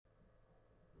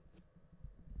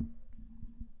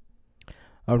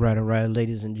All right,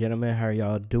 ladies and gentlemen, how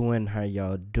y'all doing? How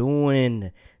y'all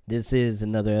doing? This is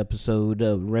another episode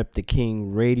of Rep the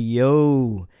King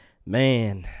Radio.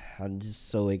 Man, I'm just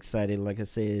so excited. Like I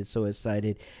said, so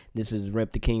excited. This is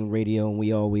Rep the King Radio, and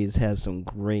we always have some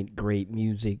great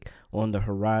music on the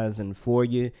horizon for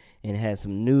you, and has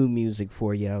some new music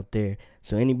for you out there.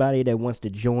 So anybody that wants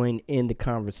to join in the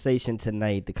conversation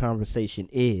tonight, the conversation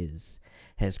is: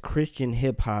 has Christian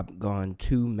hip-hop gone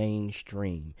too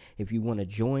mainstream? If you want to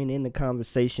join in the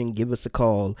conversation, give us a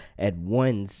call at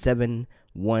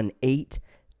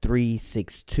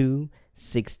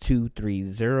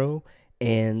 1-718-362-6230,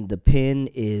 and the pin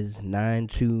is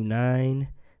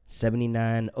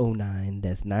 929-7909.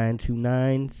 That's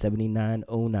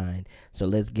 929-7909. So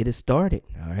let's get it started,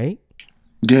 all right?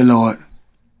 Dear Lord,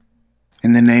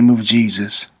 in the name of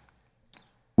Jesus,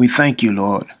 we thank you,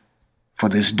 Lord, for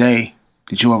this day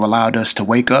that you have allowed us to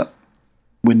wake up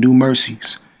with new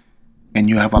mercies, and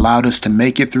you have allowed us to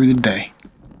make it through the day.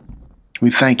 We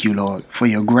thank you, Lord, for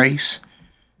your grace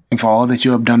and for all that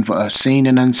you have done for us, seen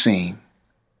and unseen.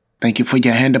 Thank you for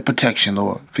your hand of protection,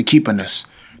 Lord, for keeping us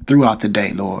throughout the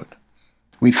day, Lord.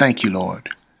 We thank you, Lord.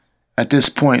 At this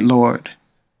point, Lord,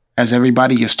 as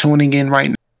everybody is tuning in right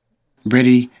now,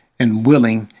 ready and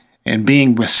willing and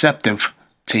being receptive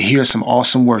to hear some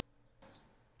awesome words,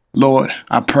 Lord,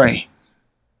 I pray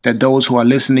that those who are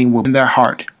listening will in their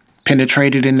heart,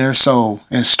 penetrated in their soul,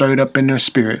 and stirred up in their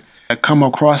spirit, that come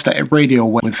across the radio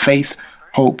with faith,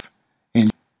 hope,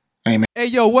 and amen. Hey,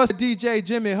 yo, what's DJ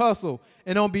Jimmy Hustle?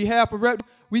 And on behalf of Rep,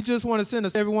 we just want to send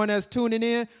us everyone that's tuning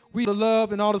in, we the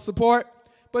love and all the support.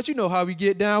 But you know how we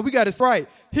get down. We got it right.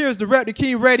 Here's the Rep the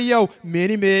King Radio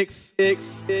mini mix.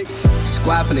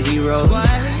 Squad for the heroes.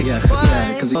 Yeah.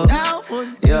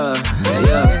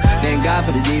 Thank God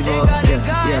for the Devo.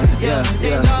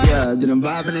 Yeah. Did them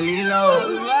vibe for the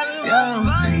Lilo.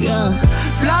 Yeah.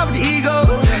 Fly with the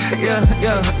Eagles.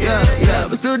 Yeah.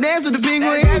 But still dance with the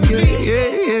penguins.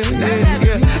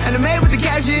 Yeah. And I made with the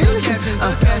captions.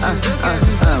 But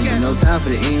no time for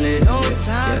the English.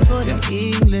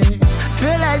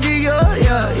 Feel like Zigo,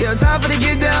 yeah. Time for the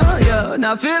get down, yeah.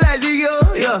 Now feel like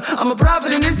Zigo, yeah. I'm a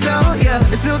prophet in this town, yeah.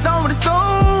 They still throwing with the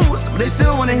stones, but they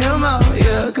still wanna hear him out,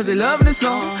 yeah. Cause they love the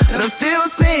song, and I'm still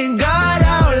saying God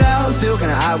out loud. Still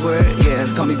kinda outward, yeah.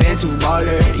 Call me Bantu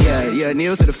baller, yeah.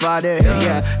 Kneel to the Father,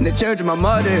 yeah. In the church of my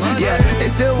mother, yeah. They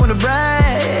still wanna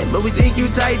brag, but we think you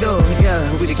tight though, yeah.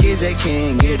 We the kids that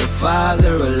can't get a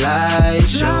father alive.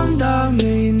 Slumdog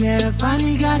millionaire,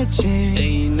 finally got a chance. And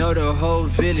you know the whole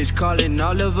village calling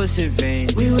all of us in vain.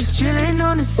 We was chilling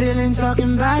on the ceiling,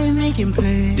 talking about it, making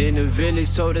plans. Then the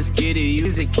village told us get it,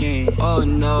 use it can. Oh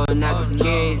no, not the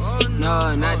kids.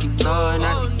 No, not the kids. Oh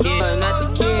no, not the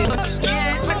kids.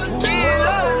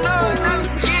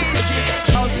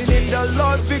 Housing in the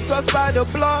Lord, victors by the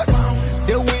blood.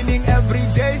 They're winning every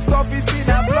day, stuff is in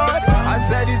our blood. I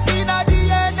said it's in our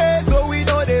DNA, so we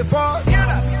know they force.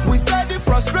 We steady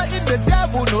frustrating the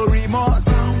devil, no remorse.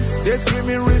 They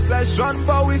screaming recession,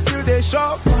 but we still they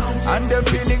shop. And they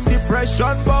feeling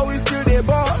depression, but we still they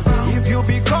ball. If you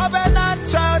be covenant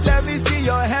child, let me see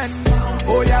your hands.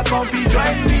 Oh yeah, come fi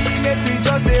join me, let me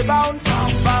just they bounce.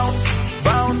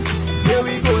 Say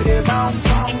we go they bounce.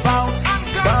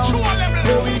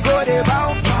 Say we go they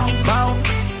bounce.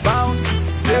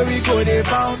 Say we go they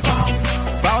bounce.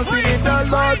 Bouncing in the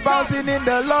Lord, bouncing in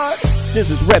the Lord.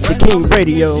 This is Rep the King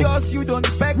Radio. Yours, you don't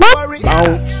beg for it.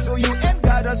 So you ain't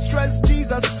gotta stress,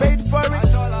 Jesus paid for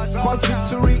it. Cause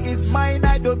victory is mine,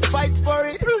 I don't fight for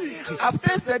it. I've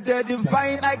tasted the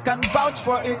divine, I can vouch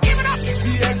for it.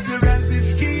 See, experience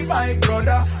is key, my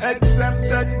brother.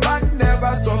 Exempted man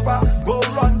never suffer. Go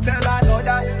run, tell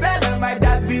another. Tell them my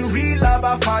dad be real,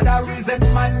 Abba Father. Reason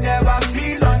man never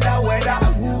feel under weather.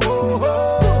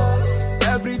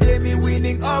 Every day me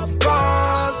winning, of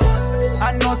course.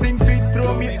 And nothing fit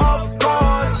throw me off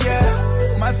course, yeah.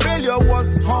 My failure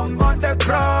was hung on the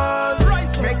cross.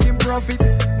 Making profit,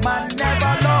 man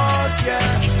never lost, yeah.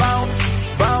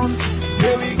 Bounce,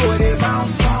 say we go they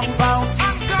bounce.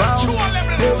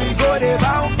 Say we go they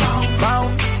bounce.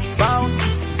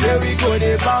 Say we go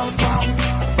they bounce.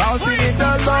 Bouncing in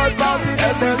the Lord, bouncing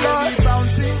in the Lord.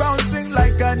 Bouncing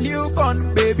like a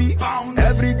newborn baby.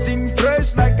 Everything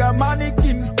fresh like a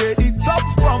mannequin steady. Top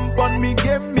from on me,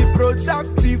 give me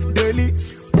productive daily.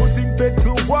 Putting faith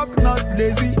to work, not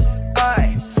lazy.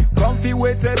 Aye. Comfy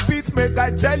wait a bit, make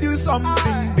I tell you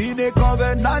something. Being a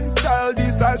covenant child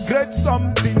is a great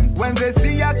something. When they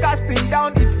see ya casting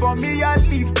down, it's for me a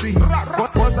lifting.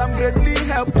 Cause I'm greatly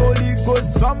helped, Holy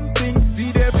Ghost something.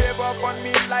 See the favor upon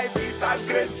me, life is a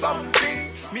great something.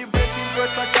 Me breaking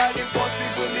protocol,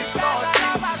 impossible is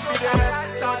nothing. Be the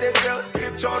head, now they tell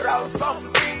scriptural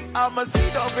something. I'm a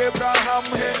seed of Abraham,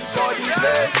 hence all the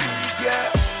blessings,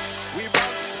 yeah. We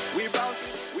bounce, we bounce,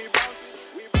 we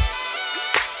bounce, we bounce.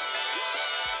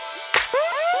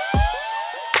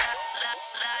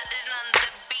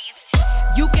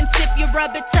 You can sip your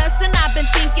rubber tussin'. I've been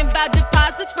thinking about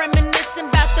deposits, reminiscing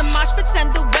about the mosh pits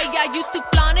and the way I used to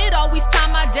flaunt it. Always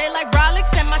time my day like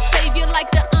Rolex and my savior like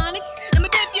the Onyx. And my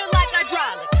debut like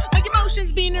hydraulics. My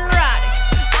emotions be neurotic.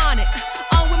 On it,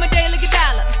 on with my daily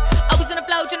dollar. Always in the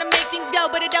flow trying to make things go,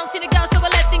 but it don't seem to go, so I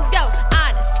let things go.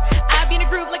 Honest, I be in a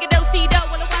groove like a do-si-do.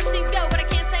 While I watch things go, but I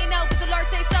can't say no, cause the Lord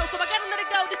say so. So I gotta let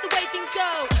it go, just the way things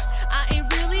go. I ain't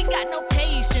really got no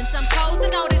patience. I'm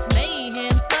causing all this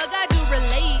mayhem. Slug, I do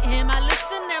relate him. I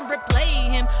listen and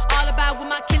replay him. All about what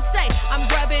my kids say. I'm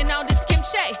grabbing on this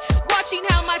kimchi, watching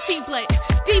how my team play.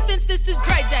 Defense, this is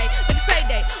Dre Day, like it's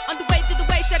payday. On the way to the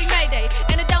way, shutting Mayday.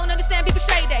 And I don't understand people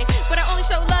shady, but I only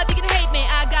show love, you can hate me.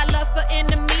 I got love for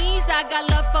enemies, I got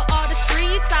love for all the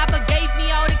streets. Abba gave me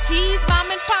all the keys,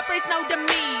 mom and pop raised no to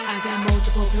me. I got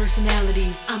multiple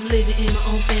personalities, I'm living in my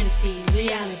own fantasy.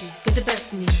 Reality, get the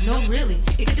best of me, no really,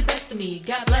 it get the best of me.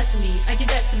 God bless me, I get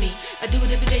best of me. I do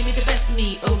it every day, make the best of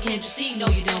me. Oh, can't you see? No,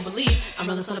 you don't believe. I'm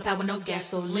rolling solar power, no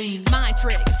gasoline. Mind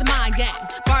trick, it's a mind game.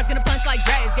 Bars gonna punch like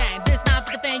Dre's game. This not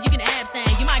for the fan, you can abstain.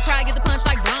 You might cry, get the punch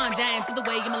like Bron James. In the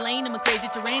way, in my lane, I'm a crazy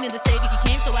terrain. And the savior he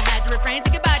came, so I had to refrain.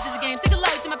 Say goodbye to the game, say hello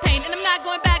to my pain. And I'm not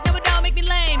going back, no, it don't make me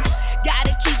lame.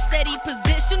 Gotta keep steady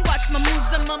position, watch my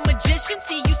moves, I'm a magician.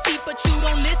 See you see, but you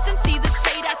don't listen. See the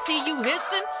shade, I see you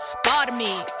hissing. Pardon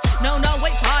me, no,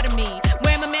 wait, pardon me.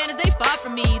 Where my manners, they far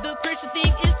from me. The Christian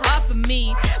thing is hard for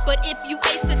me. But if you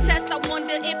ace the test, I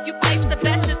wonder if you place the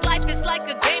best. This life is like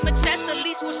a game of chess, the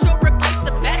least will sure replace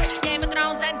the best. Game of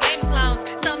Thrones and Game of Clones,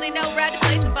 some they know rather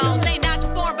play some bones. They not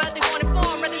conform, but they want to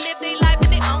form. Rather live their life in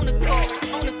their own accord.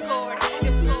 On the score,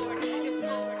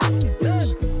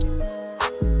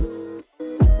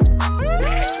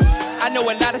 I know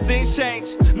a lot of things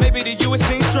change. Maybe to you it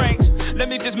seems strange. Let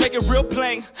me just make it real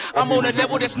plain. I'm on a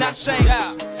level that's not same.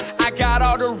 I got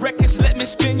all the records, let me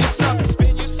spin you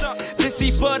something. Let's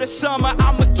see for the summer,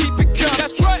 I'ma keep it coming.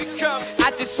 That's right.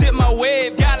 I just sit my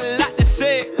wave, got a lot to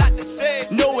say.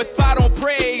 Know if I don't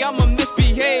pray, I'ma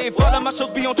misbehave. All of my shows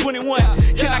be on 21.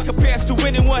 Can I compare to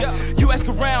anyone? You ask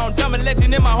around, I'm a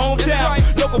legend in my hometown.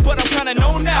 Local, but I'm kinda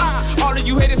known now. All of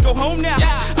you haters go home now.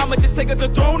 I'ma just take it to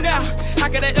the throne now. How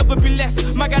could that ever be less?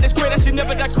 My God is great, I should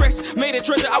never digress. Made a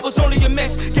treasure, I was only a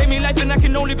mess. Gave me life and I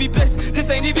can only be blessed. This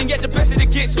ain't even yet the best of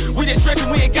it gets. We just stretching,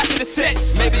 we ain't got to the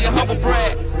sets. Maybe a humble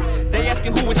brag. They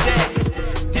asking who is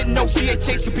that? Didn't know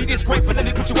CHH could be this great, but let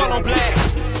me put you all on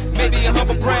blast. Maybe a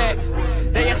humble brag.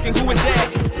 They asking who is that?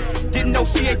 Didn't know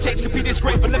CHH could be this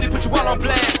great, but let me put you all on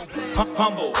blast.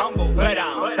 Humble, but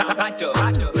I'm about to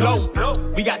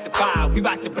blow. We got the fire, we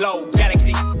about to blow.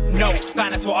 Galaxy, no,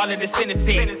 find us where all of the sinners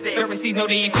sit. Pharisees know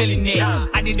they ain't feeling it.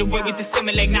 I did away with the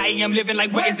simulate, now I am living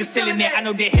like where is the ceiling at? I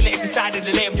know that Hitler is the side of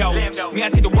the lamb, though. Me, I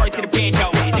take the word to the bando.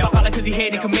 Apollo cause he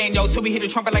had the commando. Till we hit the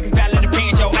trumpet like it's battle of the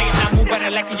banjo. I am not moved by the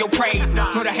lack of your praise.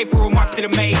 Know the hateful remarks to the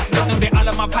maid. Just know that all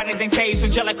of my partners ain't saved. So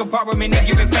just like a barber, man, they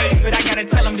giving face. But I gotta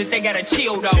tell them that they gotta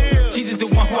chill, though. Jesus the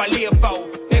one who I live for.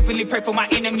 Definitely pray for my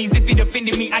enemies. If it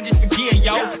offended me, I just forgive,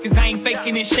 yo. Cause I ain't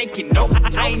faking and shaking, no.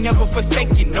 I ain't never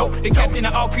forsaken, no. The captain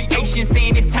of all creation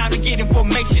saying it's time to get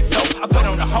information. So I put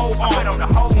on the whole arm.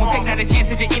 Won't take not a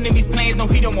chance at the enemy's plans. No,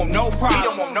 he don't want no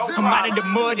problems. I'm out of the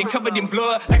mud and covered in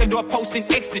blood like a doorpost in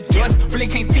Exodus. Really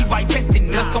can't see why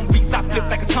testing us. On beats I flip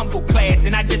like a tumble class.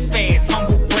 And I just fast,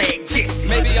 humble brag, just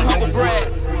maybe a humble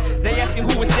brag. They asking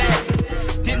who is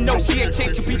that? Didn't know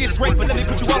CHH could be this great, but let me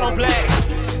put you all on blast.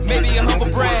 Maybe a humble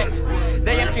brag.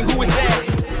 They asking who is that?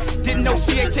 Didn't know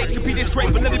CHH could be this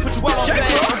great, but let me put you all on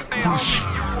blast.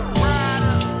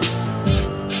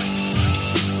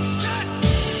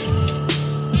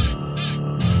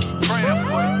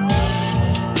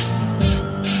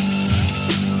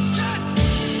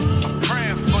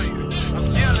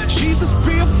 Jesus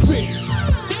be a face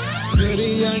to the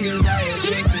youngest I am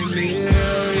chasing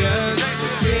millions.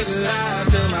 Spit lies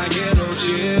to my ghetto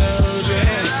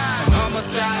children.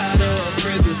 Homicide of a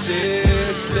prison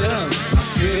system. I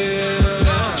feel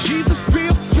them. Jesus be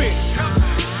a face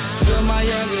to my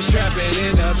youngest trapping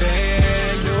in the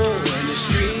bando. And the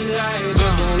street light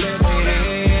just won't let my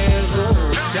hands go.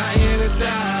 Dying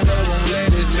inside, I won't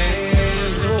let his man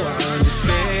know. I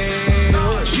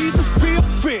understand. Jesus be a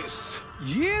face.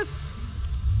 Yes.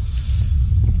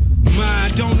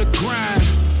 Mind on the grind,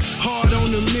 hard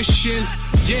on the mission.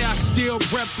 Yeah, I still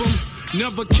rep them.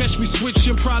 Never catch me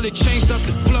switching, probably changed up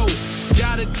the flow.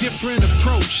 Got a different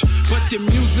approach, but the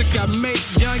music I make,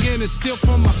 youngin' is still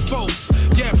from my folks.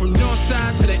 Yeah, from north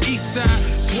side to the east side,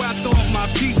 swear I throw up my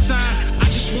peace sign. I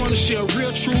just wanna share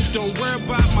real truth, don't worry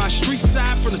about my street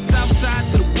side. From the south side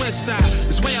to the west side,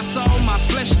 this way I saw my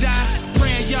flesh die.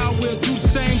 Praying y'all will do the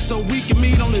same so we can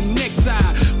meet on the next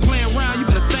side. Playing around, you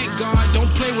better thank God. Don't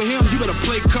play with him, you better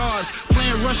play cards.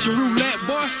 Playing Russian roulette,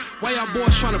 boy, why y'all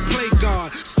boys trying to play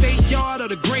God? State yard or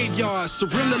the graveyard,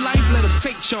 surrender life, let him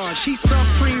take charge. He's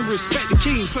supreme, respect the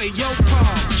king, play your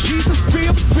part. Jesus be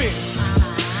a fist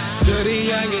to the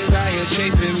youngest out here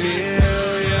chasing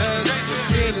millions.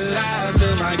 Still lies to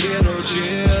my ghetto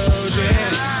children. A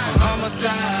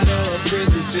homicide or a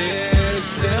prison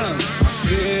system. I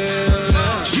feel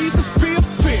Jesus be a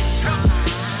fist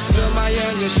to my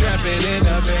youngest trapping in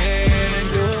the bando. And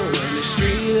the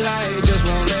street light just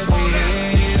won't let me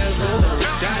in. So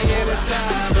dying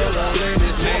inside, fill up in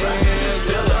this man.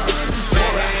 Fill up.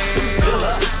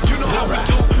 You know how we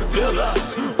do. Fill up,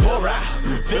 pour out,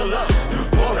 fill up,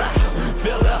 pour out,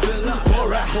 fill up,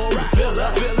 pour out, fill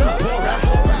up, pour out,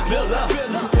 fill up,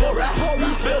 pour out,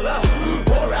 fill up,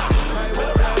 pour out.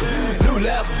 New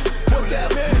levels, what that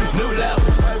mean? New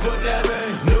levels, what that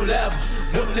mean? New levels,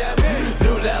 what that mean?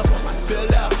 New levels,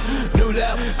 fill up, new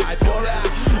levels, I pour out,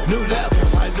 new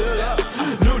levels, I fill up,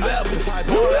 new levels, I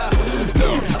pour out.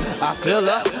 I fill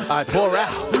up, I pour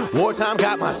out. Wartime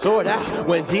got my sword out.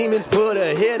 When demons put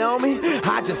a hit on me,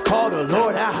 I just call the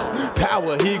Lord out.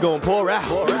 Power, he gon' pour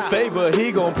out. Favor,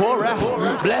 he gon' pour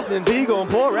out. Blessings, he gon'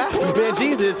 pour out. Man,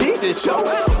 Jesus, he just show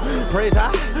out. Praise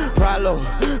high, pride low.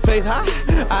 Faith high,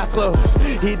 eyes closed.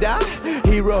 He died,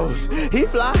 he rose. He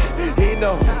fly, he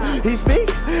know. He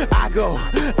speak, I go.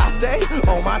 I stay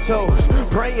on my toes.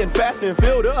 Praying, fasting,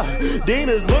 filled up.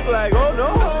 Demons look like, oh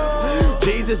no.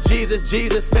 Jesus, Jesus,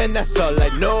 Jesus, man, that's all I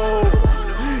know.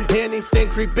 Any sin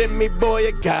creep in me, boy,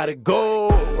 you gotta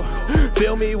go.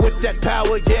 Fill me with that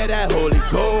power, yeah, that Holy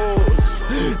Ghost.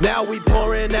 Now we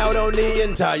pouring out on the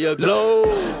entire globe.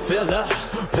 Fill up,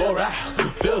 pour out,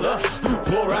 fill up,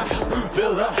 pour out,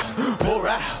 fill up, pour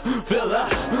out, fill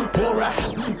up, pour out,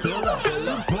 fill up,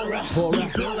 pour out, pour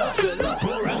out, fill up, fill up,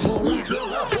 pour out,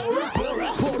 fill up, pour out, pour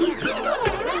out, fill up,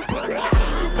 pour out,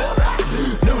 pour out.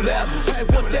 New levels, hey,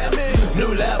 what that mean?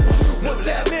 New levels, what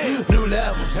that mean? New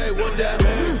levels, hey, what that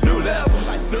mean? New levels,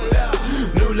 I fill out,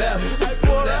 new levels, I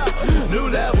pour out, new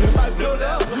levels, I fill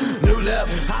out, new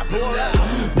levels, I pour out,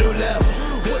 new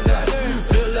levels, what that mean?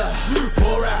 Fill up,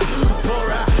 pour out,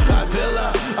 I fill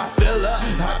up, I fill up,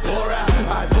 I pour out,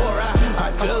 I pour out, I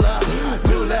fill up,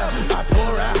 new levels, I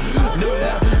pour out, new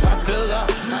levels, I fill up,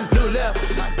 new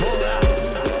levels, I pour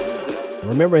out.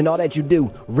 Remember, in all that you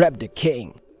do, rep the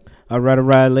king. All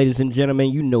right, ladies and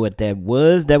gentlemen, you know what that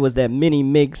was. That was that mini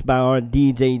mix by our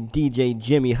DJ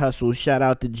Jimmy Hustle. Shout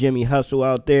out to Jimmy Hustle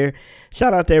out there.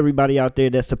 Shout out to everybody out there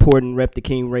that's supporting Rep the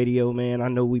King Radio, man. I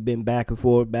know we've been back and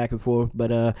forth,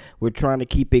 but we're trying to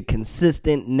keep it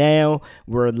consistent now.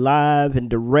 We're live and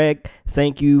direct.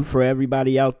 Thank you for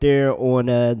everybody out there on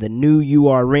the new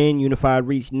URN, Unified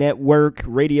Reach Network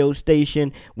radio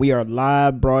station. We are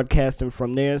live broadcasting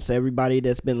from there. So everybody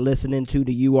that's been listening to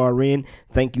the URN,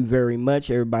 thank you very much.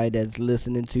 Everybody that's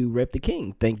listening to Rep the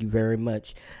King, thank you very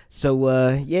much.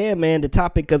 So, yeah, man, the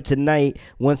topic of tonight,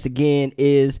 once again,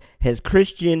 is, has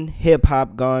Christian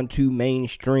hip-hop gone too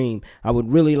mainstream? I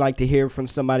would really like to hear from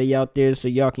somebody out there, so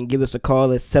y'all can give us a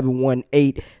call at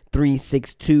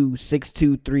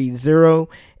 718-362-6230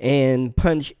 and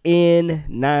punch in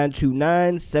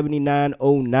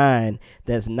 929-7909.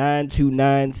 That's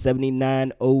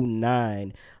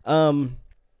 929-7909.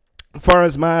 As far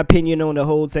as my opinion on the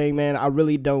whole thing, man, I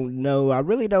really don't know. I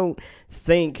really don't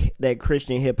think that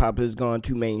Christian hip-hop has gone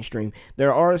too mainstream.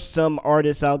 There are some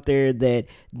artists out there that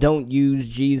don't use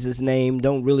Jesus' name,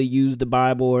 don't really use the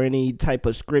Bible or any type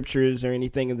of scriptures or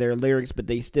anything in their lyrics, but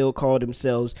they still call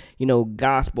themselves,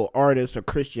 gospel artists or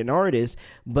Christian artists.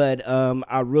 But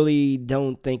I really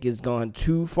don't think it's gone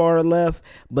too far left.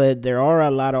 But there are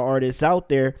a lot of artists out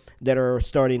there that are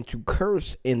starting to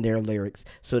curse in their lyrics.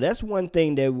 So that's one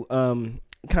thing that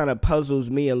kind of puzzles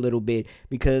me a little bit,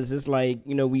 because it's like,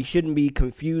 we shouldn't be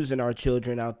confusing our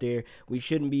children out there. We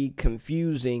shouldn't be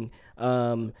confusing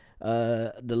the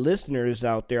listeners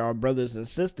out there, our brothers and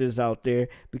sisters out there,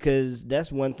 because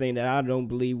that's one thing that I don't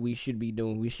believe we should be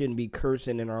doing. We shouldn't be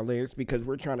cursing in our lyrics, because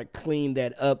we're trying to clean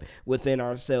that up within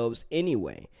ourselves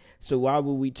anyway. So why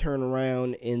would we turn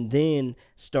around and then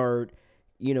start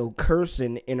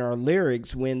cursing in our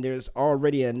lyrics when there's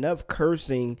already enough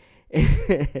cursing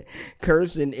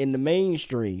cursing in the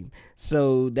mainstream.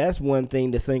 So that's one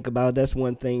thing to think about. That's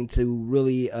one thing to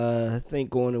really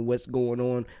think on and what's going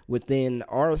on within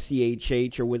our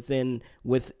CHH or within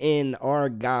our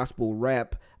gospel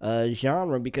rap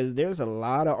genre, because there's a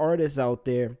lot of artists out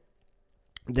there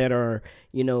that are,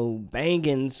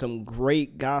 banging some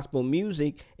great gospel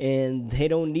music, and they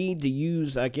don't need to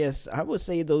use, I guess, I would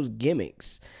say those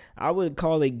gimmicks. I would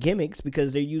call it gimmicks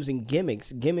because they're using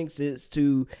gimmicks. Gimmicks is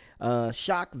to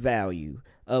shock value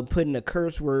of putting a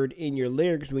curse word in your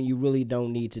lyrics when you really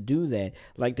don't need to do that.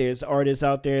 Like there's artists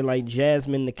out there like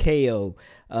Jasmine Nikeo,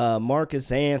 Marcus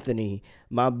Anthony,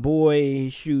 my boy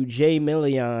Jay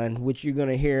Million, which you're going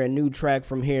to hear a new track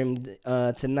from him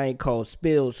tonight called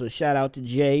Spill. So shout out to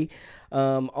Jay.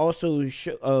 Also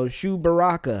Shu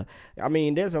Baraka. I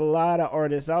mean, there's a lot of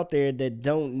artists out there that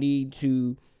don't need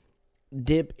to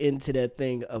dip into that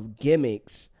thing of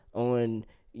gimmicks on,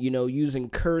 using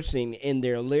cursing in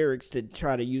their lyrics to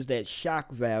try to use that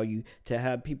shock value to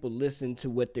have people listen to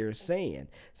what they're saying.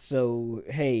 So,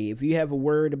 hey, if you have a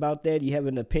word about that, you have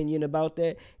an opinion about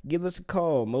that, give us a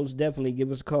call. Most definitely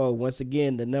give us a call. Once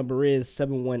again, the number is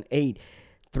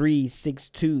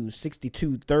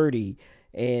 718-362-6230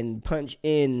 and punch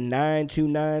in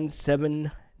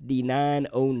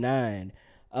 929-7909.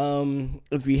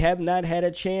 If you have not had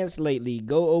a chance lately,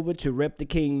 go over to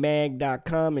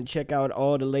repthekingmag.com and check out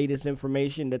all the latest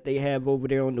information that they have over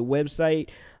there on the website.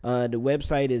 The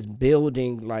website is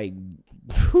building like,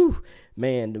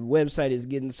 man, the website is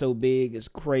getting so big, it's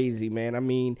crazy, man. I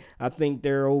mean, I think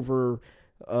they're over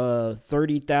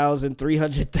 30,000,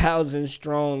 300,000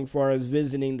 strong as far as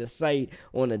visiting the site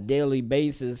on a daily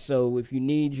basis. So if you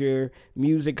need your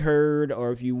music heard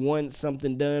or if you want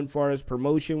something done as far as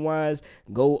promotion wise,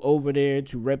 go over there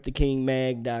to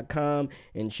repthekingmag.com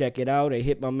and check it out. I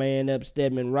hit my man up,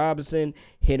 Stedman Robinson.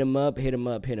 Hit him up.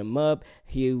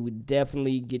 He would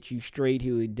definitely get you straight.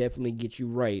 He would definitely get you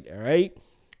right. All right.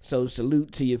 So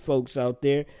salute to you folks out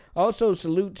there. Also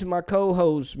salute to my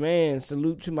co-host, man.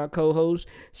 Salute to my co-host.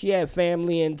 She had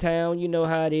family in town. You know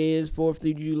how it is. 4th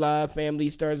of July, family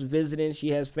starts visiting. She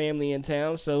has family in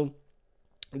town. So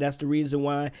that's the reason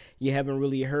why you haven't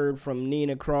really heard from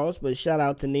Nina Cross. But shout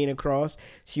out to Nina Cross.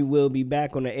 She will be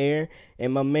back on the air.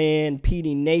 And my man,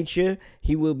 Petey Nature,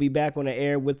 he will be back on the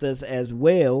air with us as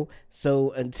well.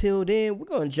 So until then, we're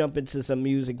going to jump into some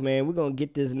music, man. We're going to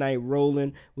get this night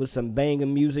rolling with some banger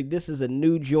music. This is a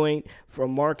new joint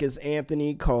from Marcus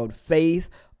Anthony called Faith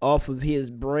off of his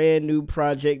brand new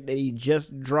project that he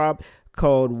just dropped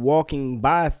called Walking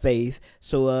by Faith.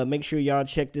 So make sure y'all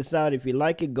check this out. If you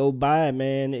like it, go buy it,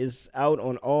 man. It's out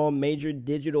on all major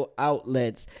digital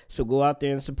outlets. So go out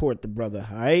there and support the brother.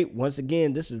 All right. Once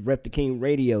again, this is Rep the King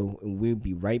Radio, and we'll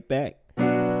be right back.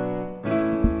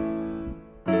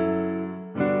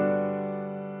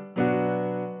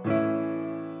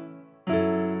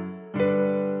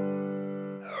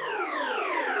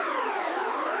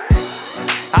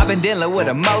 I've been dealing with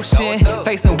emotion,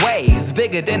 facing waves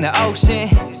bigger than the ocean.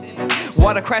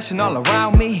 Water crashing all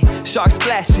around me, sharks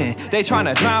splashing, they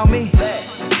tryna drown me.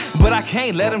 But I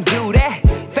can't let them do that.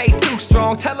 Faith too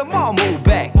strong, tell them all move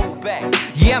back.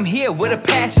 Yeah, I'm here with a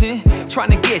passion, trying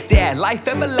to get that life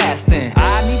everlasting.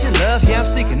 I need your love, yeah, I'm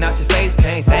seeking out your face.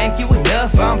 Can't thank you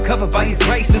enough, I'm covered by your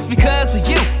grace. It's because of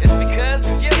you,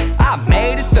 I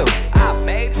made it through.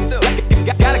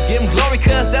 Gotta give him glory,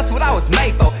 cause that's what I was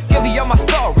made for. Give you all my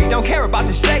story, don't care about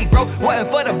the shade, bro.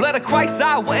 Wasn't for the blood of Christ,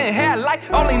 I wouldn't have light.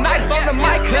 Only nights on the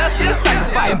mic, cause it's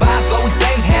sacrifice. By his blood we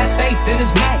saved, have faith in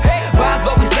his name. By his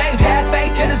blood we saved, have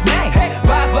faith in his name.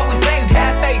 By his blood we saved,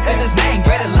 have faith in his name.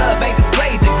 Greater love ain't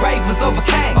displayed, the grave was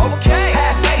overcame.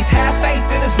 Have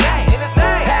faith in his name.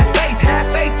 Have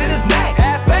faith in his name.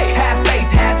 Have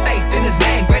faith in his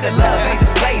name. Greater love ain't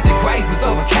displayed, the grave was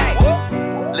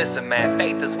overcame. Listen, man,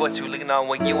 faith is what you lean on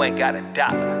when you ain't got a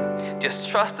dollar. Just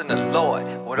trust in the Lord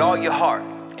with all your heart,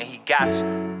 and He got you.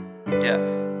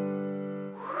 Yeah.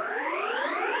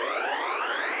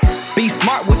 Be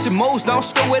smart with your moves, don't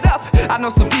screw it up. I know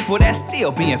some people that still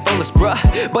being foolish, bruh.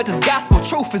 But this gospel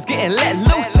truth is getting let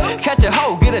loose. Catch a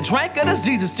hoe, get a drink of this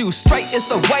Jesus juice. Straight is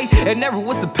the way, it never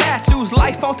was the path. Choose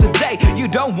life on today. You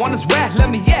don't want his wrath, let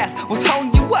me ask, what's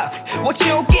holding you up? What you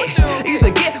don't get?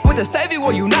 Either get with the Savior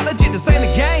or you not legit. This ain't a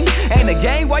game, ain't a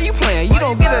game while you playing. You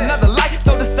don't get another life,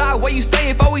 so decide where you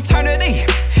staying for eternity.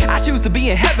 I choose to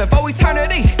be in heaven for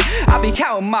eternity. I be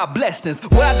counting my blessings.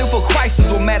 What I do for Christ is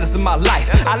what matters in my life.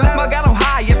 I lift my God on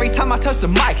high every time I touch the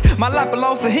mic. My life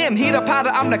belongs to Him. He the powder,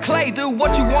 I'm the clay. Do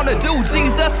what you wanna do,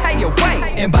 Jesus, have your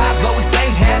way. And by His blood we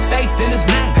saved, have faith in His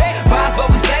name. Rise,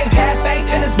 but we saved, have faith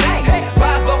in his name.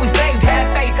 Rise, but we saved, have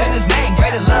faith in his name.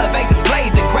 Greater love ain't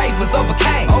displayed, the grave was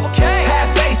overcame. Have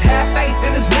faith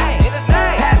in his name.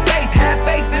 Have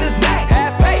faith in his name.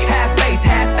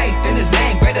 Have faith in his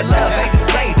name. Greater love ain't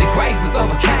displayed, the grave was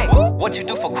overcame. What you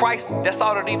do for Christ, that's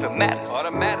all that even matters.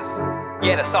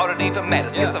 Yeah, that's all that even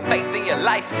matters. Get some faith in your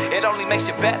life, it only makes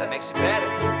you better.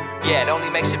 Yeah, it only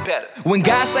makes you better. When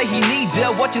God say he needs you,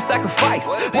 what you sacrifice?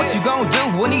 What you gonna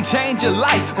do when he change your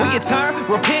life? Will you turn,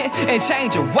 repent, and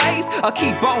change your ways? Or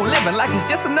keep on living like it's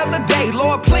just another day?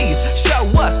 Lord, please show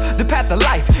us the path of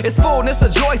life. It's fullness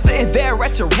of joy sitting there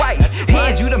at your right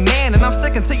hand. You the man and I'm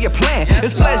sticking to your plan.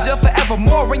 It's pleasure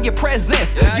forevermore in your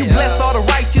presence. You bless all the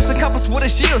righteous and compass with a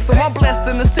shield. So I'm blessed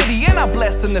in the city and I'm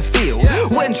blessed in the field.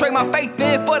 Wouldn't trade my faith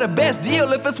in for the best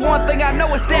deal. If it's one thing I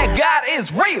know, it's that God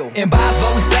is real. And by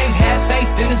what we say, have faith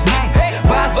in his name.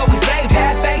 Rise, but we saved,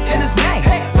 have faith in his name.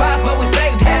 Rise, but we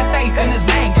saved, have faith in his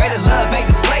name. Greater love ain't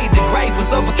displayed, the grave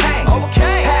was overcame.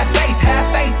 Have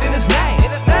faith in his name.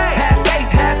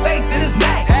 Have faith in his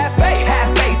name.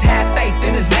 Have faith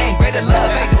in his name. Greater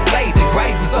love ain't displayed, the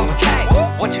grave was overcame.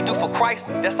 What you do for Christ,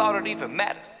 that's all that even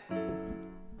matters.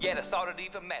 Yeah, that's all that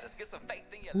even matters. Get some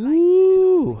faith in your life.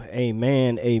 Ooh,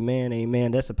 amen, amen,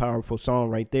 amen. That's a powerful song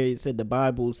right there. It said the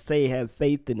Bible say have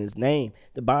faith in his name.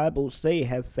 The Bible say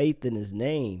have faith in his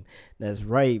name. That's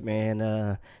right,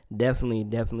 man.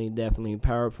 Definitely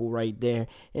powerful right there.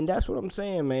 And that's what I'm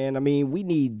saying, man. I mean, we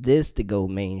need this to go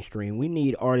mainstream. We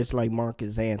need artists like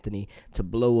Marcus Anthony to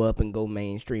blow up and go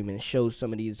mainstream and show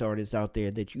some of these artists out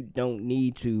there that you don't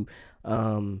need to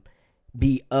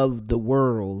be of the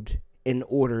world in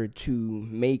order to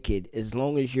make it. As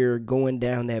long as you're going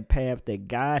down that path that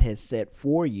God has set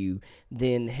for you,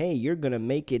 then hey, you're gonna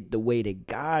make it the way that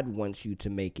God wants you to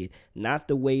make it, not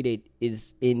the way that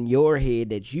is in your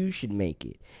head that you should make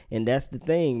it. And that's the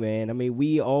thing, man. I mean,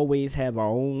 we always have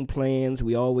our own plans,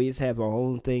 we always have our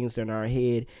own things in our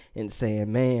head and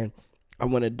saying, man, I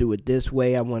want to do it this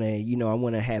way. I want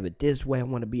to have it this way. I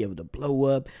want to be able to blow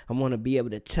up. I want to be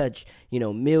able to touch,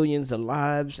 millions of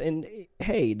lives. And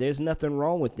hey, there's nothing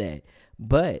wrong with that.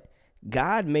 But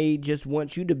God may just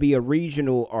want you to be a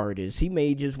regional artist. He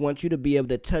may just want you to be able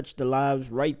to touch the lives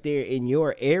right there in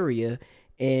your area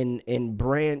and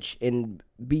branch and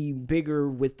be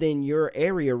bigger within your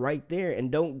area right there,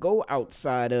 and don't go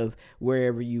outside of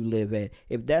wherever you live at.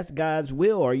 If that's God's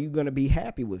will, are you going to be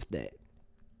happy with that?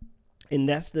 And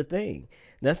that's the thing.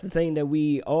 That's the thing that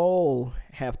we all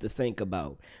have to think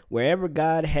about. Wherever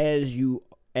God has you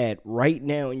at right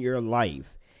now in your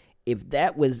life, if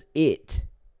that was it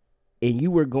and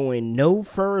you were going no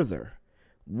further,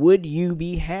 would you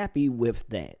be happy with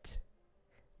that?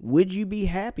 Would you be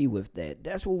happy with that?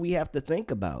 That's what we have to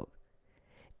think about.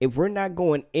 If we're not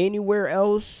going anywhere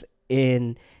else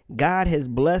and God has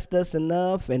blessed us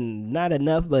enough, and not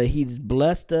enough, but he's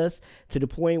blessed us to the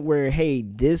point where, hey,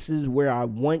 this is where I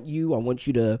want you. I want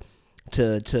you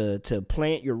to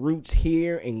plant your roots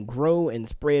here and grow and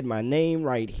spread my name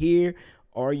right here.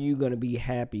 Are you going to be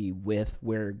happy with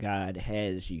where God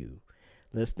has you?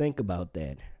 Let's think about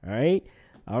that.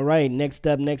 All right. Next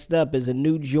up is a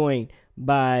new joint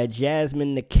by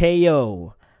Jasmine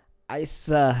Nikeo. It's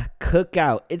a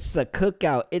cookout.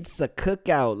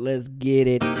 Let's get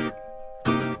it.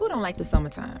 Who don't like the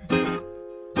summertime?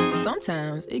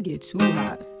 Sometimes it gets too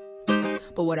hot.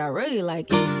 But what I really like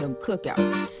is them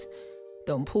cookouts,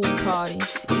 them pool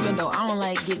parties. Even though I don't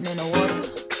like getting in the water,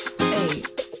 hey,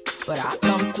 but I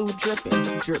come through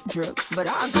dripping, drip, drip. But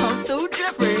I come through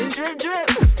dripping, drip, drip.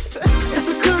 It's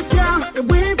a cookout and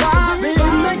we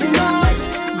vibing, making noise,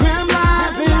 grand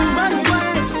living, running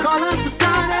waves, call us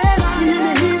beside it. We in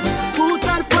the heat,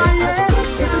 poolside fire.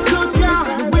 It's a cookout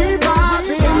and we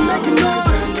vibing, making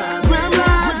noise, grand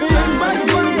living, running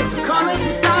waves, call us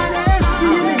beside it. We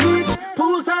in the heat,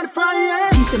 poolside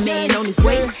fire. He's a man on his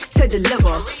way to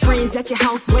deliver. Friends at your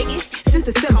house waiting since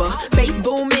December. Bass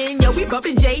booming, yo, we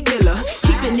bumping J Dilla.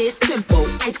 Keeping it simple,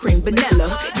 ice cream,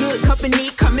 vanilla. Good company,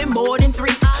 coming more than 3.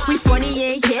 We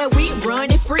funny and yeah, we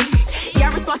running free.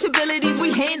 Got responsibilities,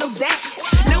 we handles that.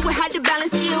 Know how to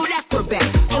balance skilled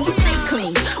acrobats. And we stay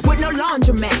clean, with no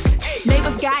laundromats.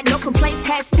 Neighbors got no complaints,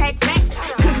 hashtag facts.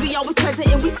 Cause we always present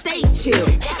and we stay chill.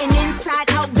 And inside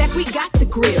out back, we got the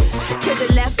grill. To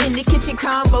the left in the kitchen,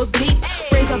 combos deep.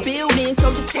 Friends are building,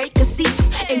 so just take a seat.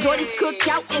 Enjoy this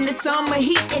cookout in the summer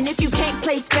heat. And if you can't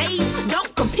play spades,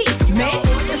 don't compete, man.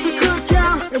 It's a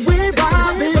cookout and we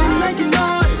vibing, making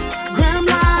noise, grand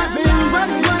living,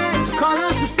 running waves, call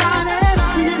us beside it.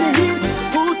 We in the heat,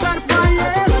 poolside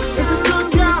fire. It's a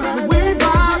cookout and we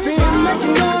vibing,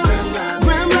 making noise,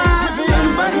 grand living,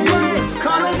 running waves,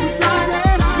 call us beside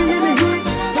it. We in the heat,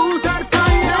 poolside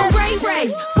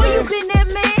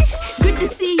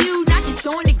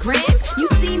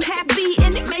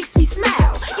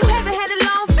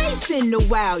in a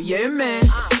while, yeah, man.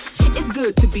 It's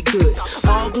good to be good.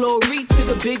 All glory to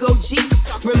the big OG.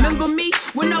 Remember me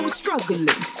when I was struggling?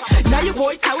 Now your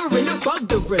boy towering above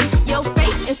the rim. Yo,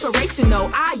 faith inspirational,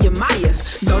 I admire.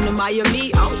 Don't admire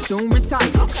me, I'll soon retire.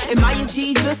 Admire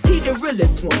Jesus, he the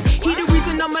realest one. He the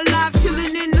reason I'm alive,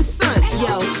 chilling in the sun.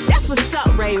 Yo, that's what's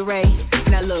up, Ray Ray.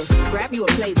 Now look, grab you a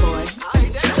Playboy.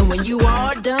 And when you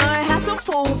all done, have some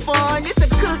pool fun. It's a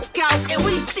cookout and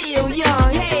we still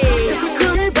young. Hey, it's a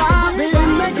cookie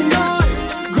bobbing, making noise.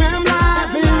 Graham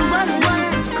live and running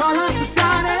waves. Call us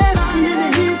beside it. We in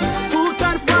the heat,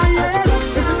 poolside fire.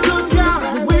 It's a cookout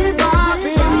and we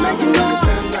bobbing, making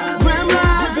noise. Graham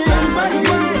live and running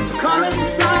waves. Call us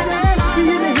beside it. We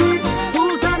in the heat,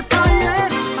 poolside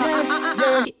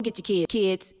fire. Get your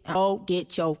kids. Oh,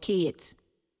 get your kids.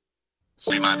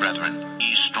 See, my brethren,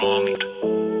 ye strong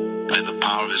by the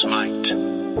power of his might.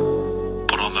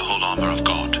 Put on the whole armor of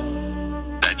God,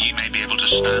 that ye may be able to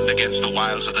stand against the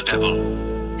wiles of the devil.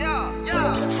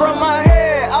 From my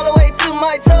head all the way to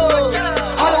my toes,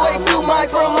 all the way to my,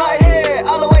 from my head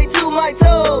all the way to my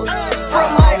toes,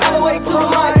 from my, all the way to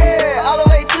my head, all the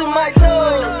way to my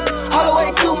toes, all the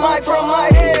way to my, from my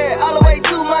head all the way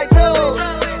to my toes,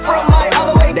 from my,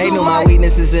 all the way to my. They knew my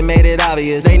weaknesses and made it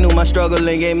obvious. They knew my struggle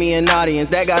and gave me an audience.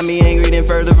 That got me angry then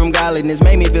further from godliness.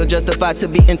 Made me feel justified to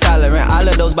be intolerant. All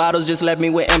of those bottles just left me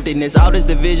with emptiness. All this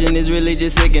division is really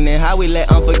just sickening. How we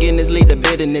let unforgiveness lead to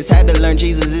bitterness. Had to learn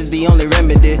Jesus is the only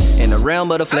remedy. In the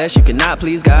realm of the flesh, you cannot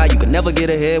please God. You can never get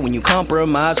ahead when you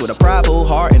compromise with a prideful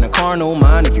heart and a carnal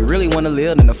mind. If you really want to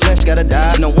live, then the flesh gotta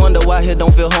die. No wonder why here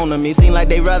don't feel home to me. Seem like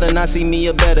they rather not see me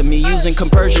or better me. Using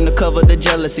compersion to cover the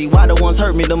jealousy. Why the ones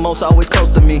hurt me the most always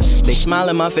close to me? They smile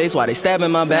in my face while they stab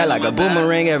in my back like a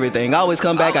boomerang. Everything always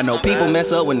come back. I know people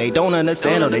mess up when they don't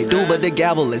understand, or they do, but the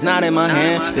gavel is not in my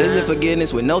hand. This is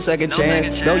forgiveness with no second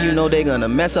chance. Though you know they gonna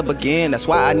mess up again. That's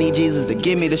why I need Jesus to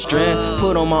give me the strength.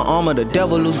 Put on my armor, the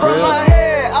devil lose grip. From my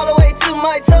head all the way to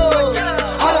my toes,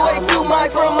 all the way to my,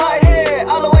 from my head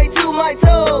all the way to my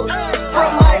toes,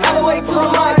 from my, all the way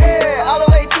to my head, all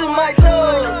the way to my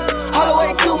toes, all the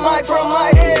way to my, from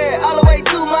my head all the way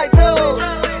to my toes,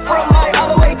 from my,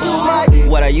 all the way to my.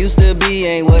 What I used to be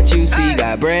ain't what you see.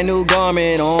 Got brand new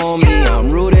garment on me. I'm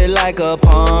rooted like a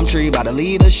palm tree. About to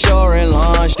leave the shore and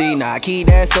launch thee. Now I keep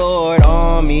that sword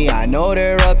on me. I know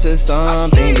they're up to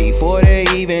something before they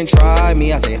even try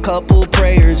me. I say a couple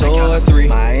prayers or three.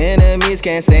 My enemies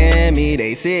can't stand me.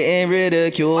 They sit in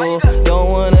ridicule.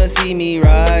 Don't wanna see me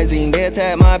rising. They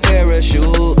attack my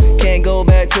parachute. Can't go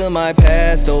back to my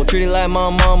past though. Treat it like my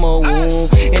mama womb.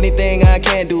 Anything I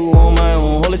can't do on my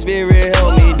own, Holy Spirit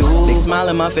help me do. They smile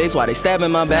in my face while they stab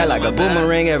in my back like a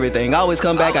boomerang. Everything always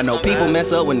come back. I know people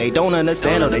mess up when they don't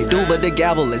understand, or they do, but the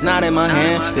gavel is not in my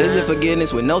hand. This is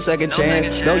forgiveness with no second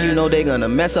chance. Though you know they gonna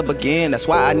mess up again. That's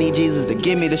why I need Jesus to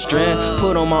give me the strength.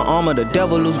 Put on my armor, the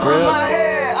devil lose grip. From my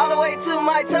head all the way to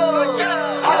my toes,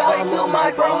 all the way to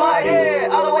my, from my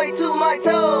head all the way to my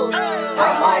toes,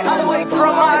 from my, all the way to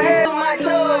my head to my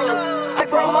toes,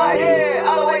 from my head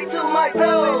all the way to my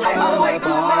toes, all the way to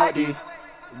my.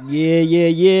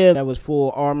 Yeah. That was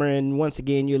Full Armor, and once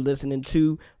again, you're listening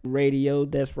to Radio.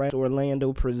 That's right,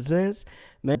 Orlando presents.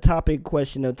 My topic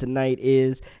question of tonight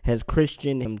is, has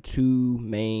Christian come too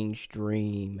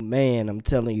mainstream? Man, I'm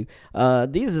telling you,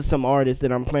 these are some artists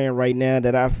that I'm playing right now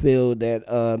that I feel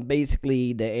that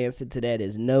basically the answer to that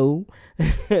is no.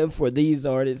 For these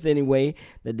artists anyway,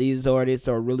 that these artists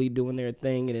are really doing their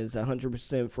thing and it's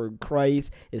 100% for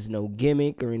Christ. It's no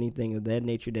gimmick or anything of that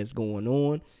nature that's going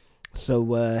on. So,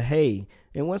 hey,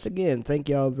 and once again, thank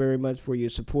y'all very much for your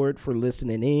support, for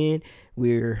listening in.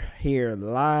 We're here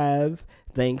live,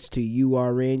 thanks to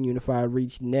URN, Unified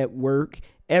Reach Network,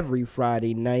 every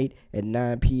Friday night at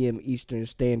 9 p.m. Eastern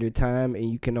Standard Time.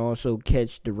 And you can also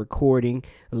catch the recording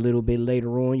a little bit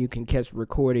later on. You can catch the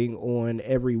recording on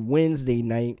every Wednesday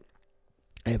night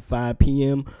at 5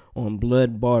 p.m. on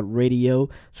Blood Bought Radio.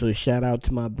 So shout out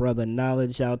to my brother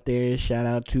Knowledge out there. Shout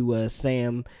out to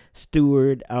Sam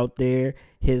Stewart out there,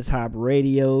 His Hop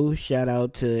Radio. Shout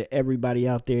out to everybody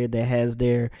out there that has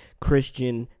their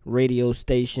Christian radio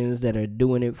stations that are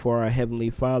doing it for our Heavenly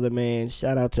Father, man.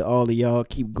 Shout out to all of y'all.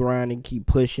 Keep grinding, keep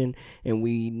pushing. And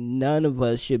none of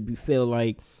us should feel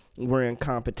like we're in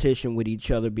competition with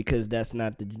each other, because that's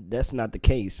not the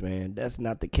case, man. That's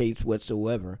not the case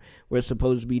whatsoever. We're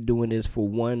supposed to be doing this for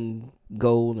one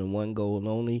goal, and one goal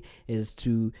only, is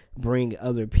to bring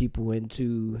other people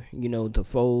into, the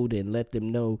fold, and let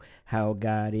them know how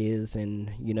God is, and,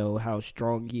 how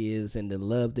strong He is, and the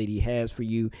love that He has for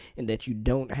you, and that you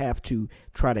don't have to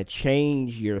try to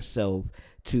change yourself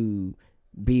to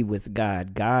be with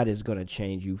God. God is going to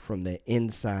change you from the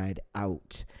inside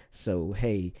out. So,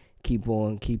 hey, keep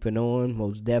on keeping on.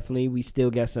 Most definitely. We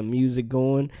still got some music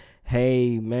going.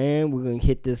 Hey, man, we're going to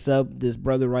hit this up. This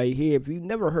brother right here. If you've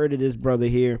never heard of this brother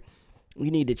here, you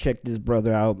need to check this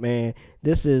brother out, man.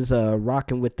 This is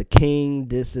Rocking with the King.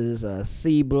 This is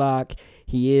C Block.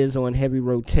 He is on heavy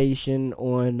rotation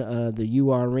on the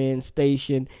URN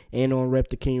station and on Rep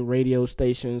the King radio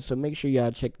station. So make sure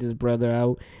y'all check this brother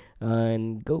out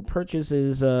and go purchase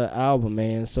his album,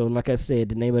 man. So like I said,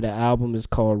 the name of the album is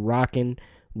called Rocking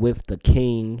with the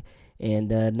King. And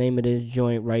the name of this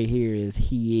joint right here is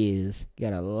He Is.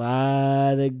 Got a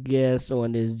lot of guests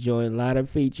on this joint, a lot of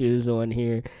features on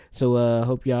here. So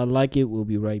hope y'all like it. We'll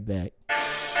be right back.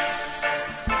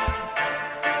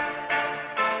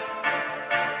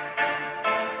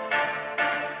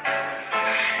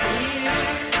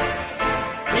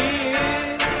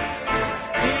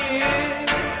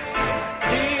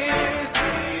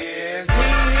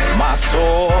 My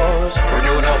source,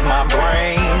 renewing of my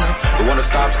brain. The one that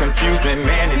stops confusion,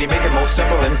 man, and he make it more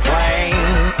simple and plain.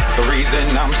 The reason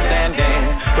I'm standing,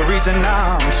 the reason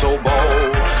I'm so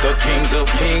bold. The kings of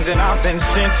kings, and I've been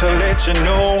sent to let you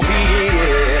know he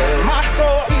is. My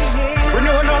source,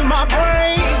 renewing of my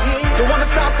brain. The one that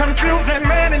stop confusion,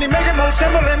 man, and he make it more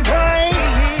simple and plain.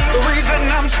 The reason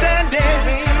I'm standing,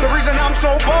 the reason I'm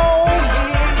so bold.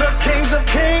 The kings of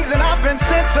kings, and I've been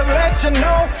sent to let you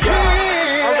know he is.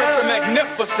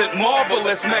 Magnificent,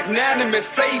 marvelous, magnanimous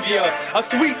savior, a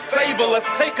sweet savor. Let's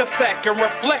take a sec and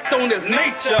reflect on his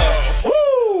nature.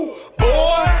 Woo!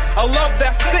 Boy, I love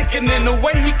that sickening, the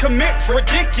way he commits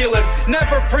ridiculous,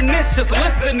 never pernicious.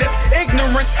 Listen, this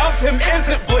ignorance of him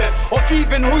isn't bliss, or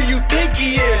even who you think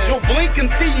he is. You'll blink and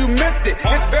see you missed it.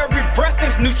 His very breath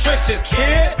is nutritious,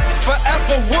 kid.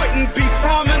 Forever wouldn't be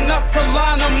time enough to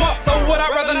line him up. So would I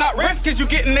rather not risk? Cause you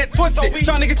getting it twisted,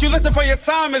 trying to get you listed for your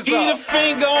time is up. He the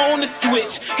finger on the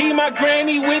switch, he my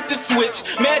granny with the switch.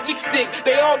 Magic stick,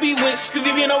 they all bewitched. Cause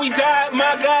even though he died,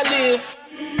 my God lives.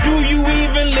 Do you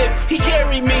even live? He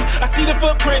carried me, I see the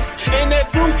footprints, and that's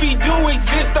proof he do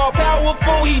exist. All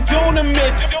powerful, he don't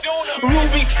miss.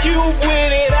 Rubik's Cube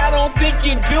with it, I don't think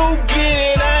you do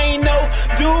get it. I ain't no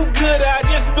do-good, I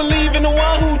just believe in the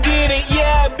one who did it.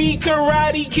 Yeah, I beat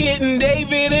Karate Kid and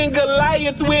David and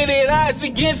Goliath with it. Odds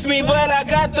against me, but I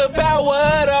got the power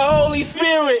of the Holy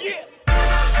Spirit.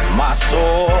 My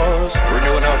source,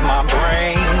 renewing of my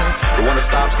brain. The one that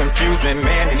stops confusion,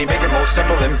 man, and he make it more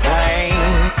simple and plain.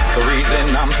 The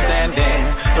reason I'm standing,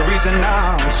 the reason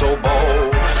I'm so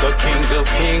bold. The kings of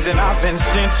kings, and I've been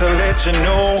sent to let you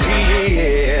know he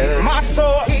is. My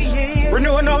source,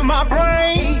 renewing of my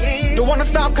brain. The one that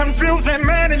stop confusion,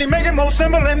 man, and he make it more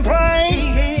simple and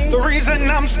plain. The reason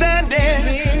I'm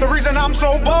standing, the reason I'm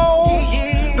so bold.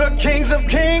 The kings of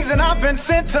kings, and I've been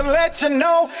sent to let you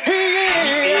know he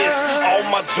is. All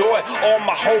my joy, all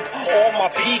my hope, all my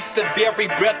peace. The very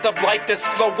breath of life that's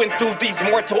flowing through these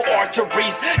mortal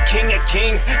arteries. King of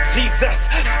kings, Jesus,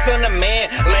 Son of man,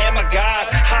 Lamb of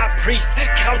God, High Priest,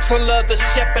 Counselor, the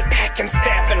Shepherd, packing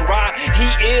staff and rod.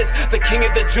 He is the King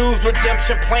of the Jews,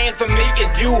 redemption plan for me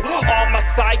and you. All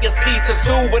Messiah sees us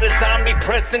through with his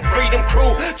omnipresent freedom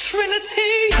crew.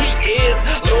 Trinity, he is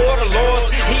Lord of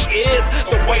Lords. He is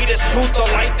the way, the truth, the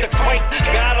light, the Christ,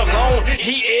 God alone.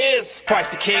 He is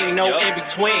Christ the King, no in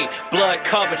between. Blood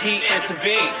covered, he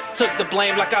intervened. Took the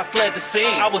blame like I fled the scene.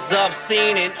 I was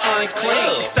obscene and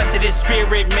unclean. Accepted his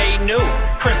spirit made new.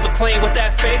 Crystal clean with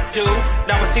that faith, dude.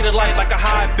 Now I see the light like a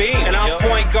high beam. And I'm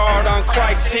point guard on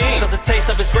Christ's team. Cause the taste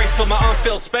of his grace for my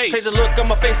unfilled space. Change the look on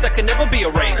my face that can never be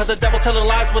erased. Cause the devil telling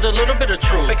lies with a little bit of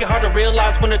truth. Make it hard to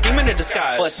realize when a demon in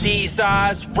disguise. But these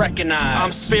eyes recognize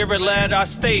I'm spirit led, I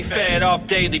stay fed off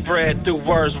daily bread through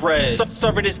words read.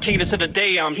 Serving his kingdom to the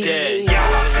day I'm dead.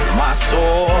 My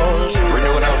source,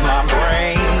 renewing of my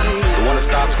brain. The one that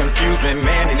stops confusion,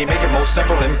 man, and he make it more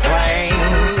simple and plain.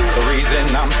 The reason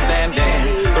I'm standing,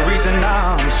 the reason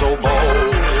I'm so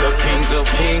bold. The kings of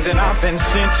kings, and I've been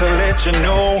sent to let you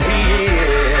know he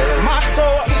is. My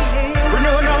source,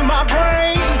 renewing of my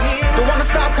brain. The one that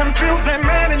stop confusion,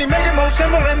 man, and he make it more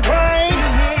simple and plain.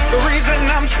 The reason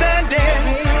I'm standing,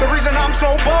 the reason I'm so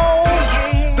bold.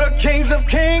 The kings of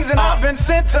kings, and I've been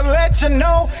sent to let you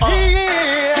know he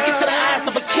is. Look into the eyes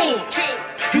of a king.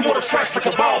 He wore the stripes like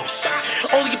a boss.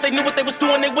 Only if they knew what they was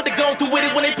doing, they would've gone through with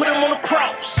it when they put him on the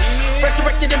cross.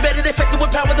 Resurrected, embedded, infected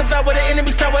with power, devour the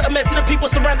enemy sour. Imagine the people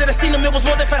surrounded, I seen him, it was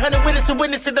more than 500 witnesses and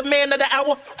witnesses, the man of the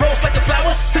hour. Rose like a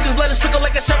flower, took his blood and trickled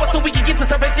like a shower, so we could get to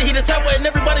salvation, he the tower. And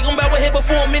everybody gon' bow our head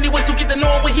before him anyway, so get to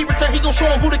know him. When he return, he gon' show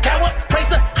him who the coward. Praise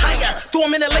her higher, throw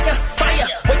him in a lake of fire.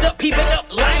 Wake up, he wake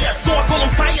up, liar, so I call him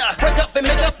sire. Break up and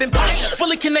make up empires,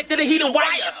 fully connected and he the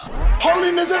wire.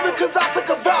 Holiness isn't cause I took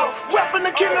a vow. Reppin'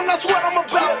 the kingdom, that's what I'm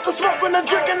about. The smoking, the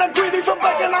drinking, the greedy for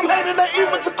begging. I'm hating the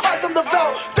evil to Christ, I'm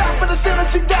devout. Die for the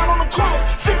sinners, he died on the cross.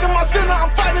 Sick of my sinner,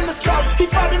 I'm fighting this God. He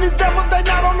fighting these devils, they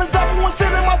not on his level. One sin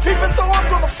in my teeth, and so I'm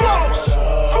gonna floss.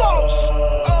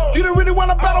 Floss. You don't really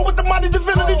wanna battle with the mighty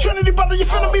divinity Trinity, brother, you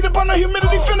finna meet up on the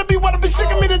humidity. Finna be wanna be sick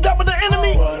of me to die with the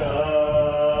enemy.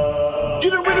 You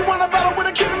don't really wanna battle with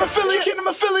a kingdom affiliate.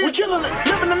 We killing it,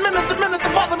 living the minute, the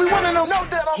Father we wanna know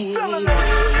that I'm feeling it.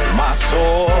 My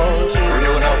soul's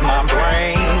renewing of my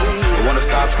brain. The one that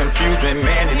stops confusion,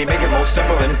 man, and he make it more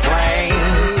simple and plain.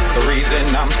 The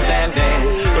reason I'm standing,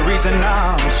 the reason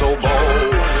I'm so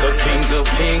bold. The Kings of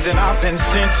Kings, and I've been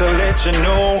sent to let you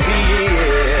know He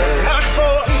is. My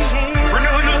soul's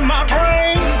renewing of my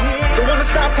brain. The one that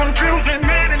stops confusion,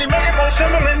 man, and he make it more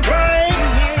simple and plain.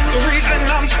 The reason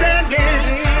I'm standing,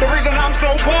 the reason I'm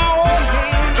so bold.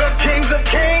 The Kings of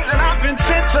Kings, and I've been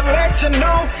sent to let you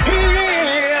know He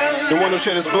is. The one who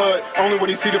shed his blood, only what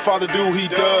he see the Father do, he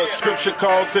does. Scripture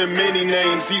calls him many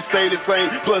names, he stayed the same,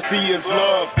 plus he is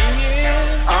love.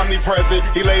 Omnipresent,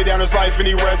 he laid down his life and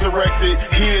he resurrected.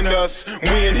 He and us,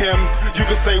 we and him. You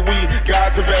can say we,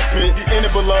 God's investment. In the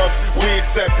beloved, we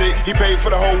accept it. He paid for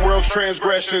the whole world's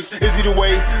transgressions. Is he the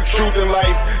way, truth, and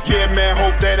life? Yeah, man,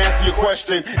 hope that answers your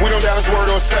question. We don't doubt his word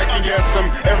or second guess him.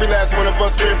 Every last one of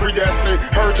us been predestined.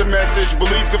 Heard the message,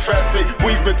 believe, confessed it.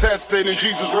 We've been tested and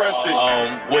Jesus rested.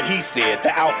 What he said,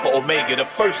 the Alpha, Omega, the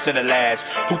first and the last,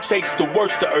 who takes the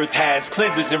worst the earth has,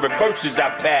 cleanses and reverses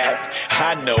our path.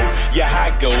 I know, yeah,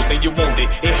 how it goes, and you want it,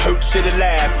 it hurts you to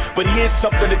laugh, but here's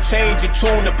something to change and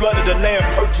tune. The blood of the Lamb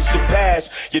purchase and pass.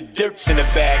 Your dirt's in the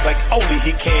bag like only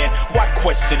he can. Why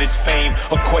question his fame,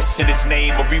 or question his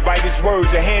name, or rewrite his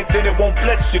words? Your hands in it won't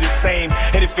bless you the same.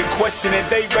 And if you're questioning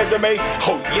their resume,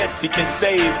 oh yes, he can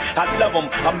save. I love him,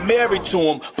 I'm married to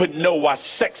him, but no, our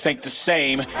sex ain't the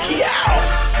same. Yeah.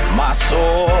 My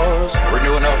soul's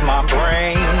renewing of my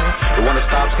brain. The one that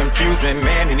stops confusion,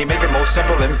 man, and he make it more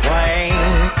simple and plain.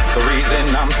 The reason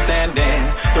I'm standing,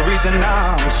 the reason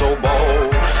I'm so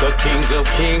bold. The Kings of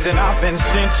Kings, and I've been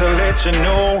sent to let you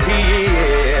know He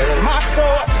is. My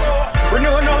soul's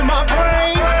renewing of my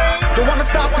brain. The one that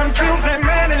stops confusion,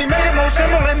 man, and he make it more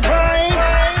simple and plain.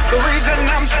 The reason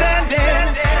I'm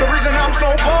standing, the reason I'm so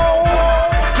bold.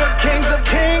 The Kings of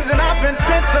Kings, and I've been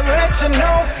sent to let you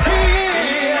know He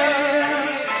is.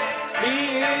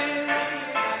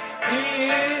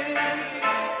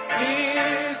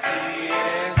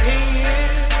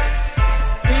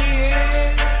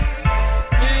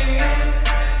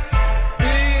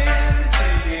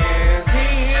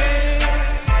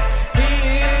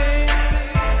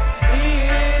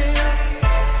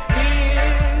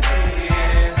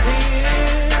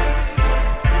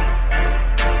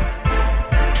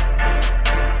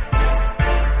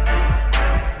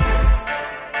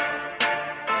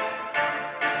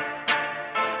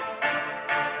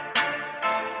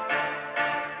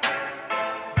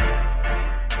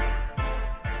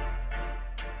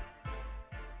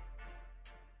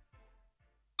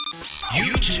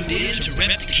 You tuned in to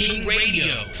Rep the King Radio,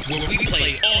 where we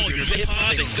play all your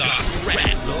hip-hop and gospel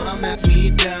rap. Lord, I'm at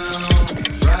me down,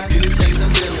 right? Do things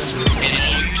I'm willing. And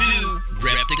all you do,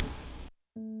 Rep the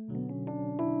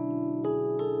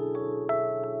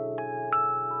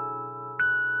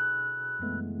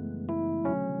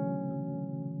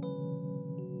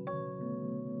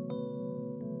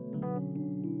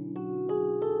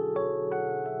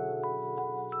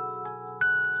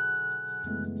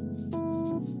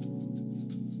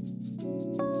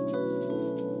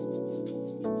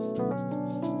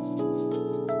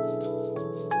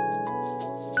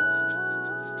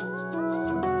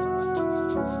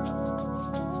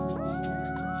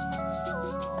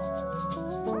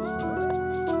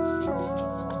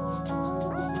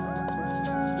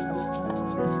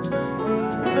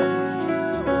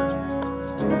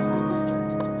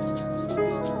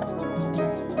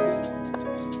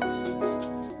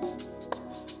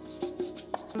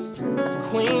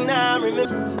Queen, I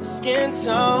remember skin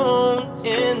tone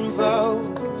in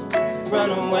vogue.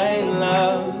 Runaway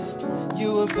love,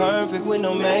 you were perfect with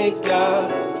no makeup.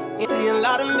 You see a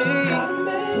lot of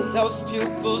me, those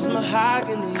pupils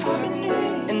mahogany.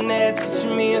 and they're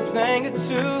teaching me a thing or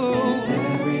two.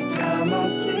 Every time I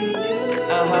see you,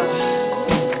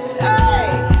 hey,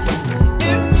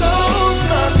 it blows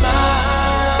my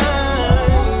mind,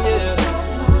 yeah.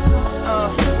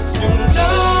 To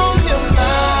know you're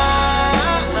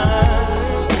mine,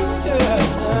 yeah.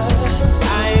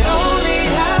 I only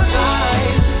have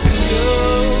eyes for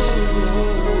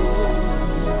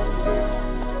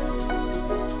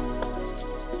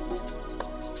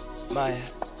you. Maya.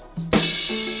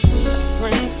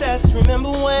 Princess,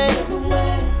 remember when?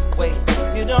 Wait,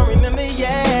 you don't remember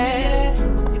yet.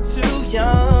 You're too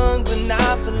young, but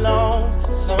not for long.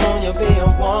 Soon you'll be a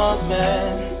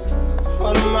woman.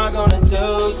 What am I gonna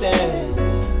do then?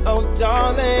 Oh,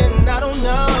 darling, I don't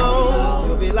know.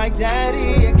 You'll be like,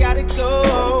 Daddy, I gotta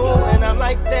go. And I'm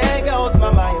like, there goes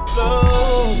my Maya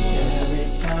Blue. Every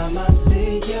time I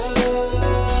see you,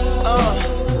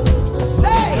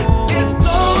 say, it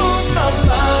blows my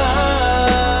mind.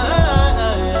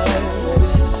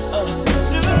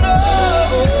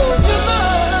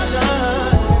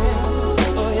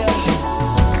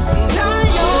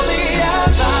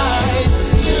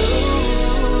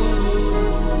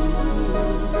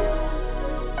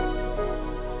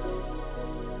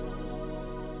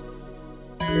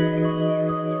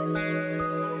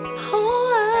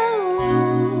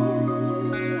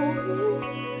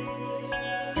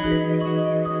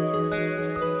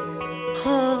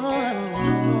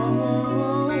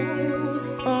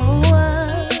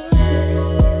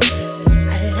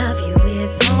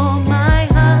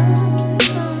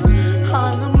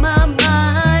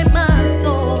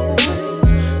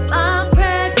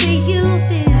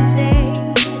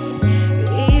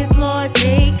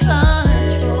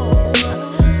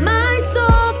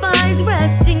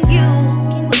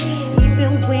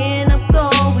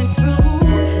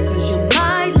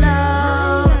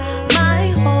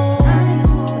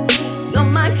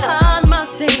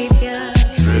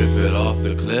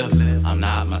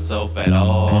 At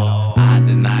all, I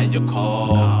deny your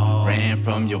call, ran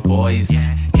from your voice,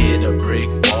 hit a brick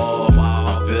wall.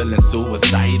 I'm feeling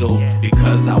suicidal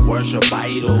because I worship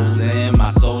idols and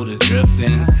my soul is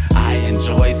drifting. I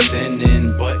enjoy sinning,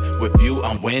 but with you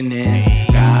I'm winning.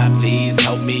 God, please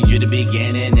help me, you're the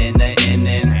beginning and the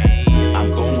ending. I'm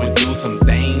going through some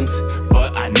things,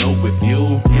 but I know with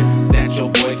you that your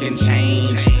boy can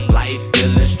change. Life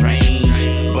feeling strange,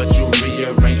 but you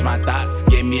rearrange my thoughts,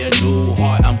 give me a new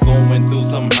heart. I'm going through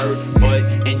some hurt,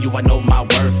 but in you I know my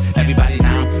worth. Everybody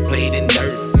now played in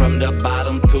dirt, from the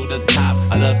bottom to the top.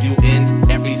 I love you in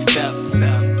every step,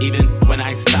 even when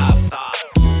I stop.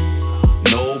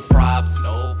 No props,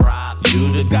 you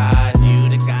the God,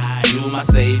 you my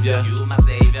savior.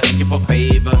 Thank you for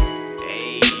favor.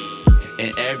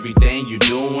 And everything you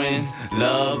doing,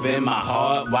 love in my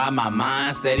heart, while my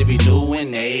mind steady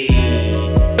renewing. Ay.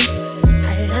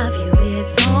 I love you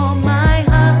with all my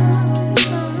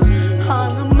heart,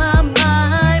 all of my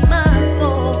mind, my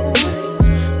soul.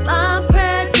 My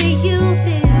prayer to you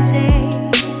this day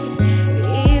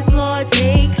is, Lord,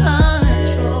 take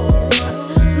control.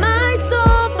 My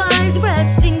soul finds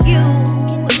rest in you,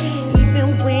 even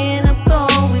when I'm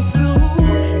going through.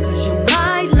 'Cause you're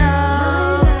my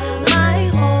love, my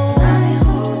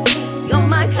hope, you're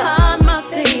my God, my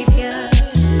Savior.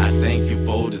 I thank you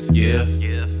for this gift.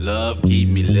 Love keep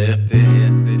me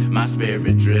lifted, my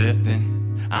spirit drifting.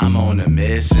 I'm on a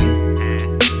mission.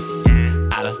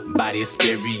 Out of body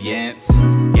experience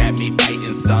got me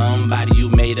fighting somebody. You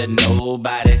made a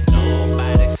nobody.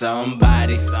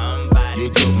 Somebody, you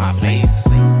took my place.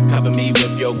 Cover me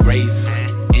with your grace.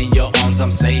 In your arms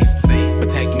I'm safe.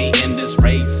 Protect me in this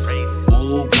race.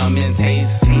 Ooh, come and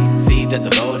taste. See that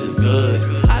the Lord is good.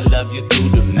 I love you to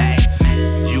the max.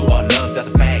 You are love, that's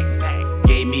a fact.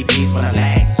 Gave me peace when I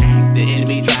lacked. The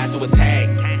enemy tried to attack,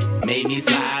 made me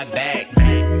slide back,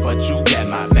 but you got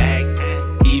my back.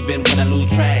 Even when I lose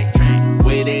track,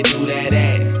 where they do that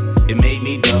at, it made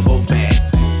me double back.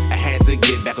 I had to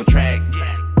get back on track.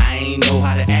 I ain't know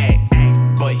how to act,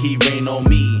 but he rained on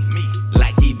me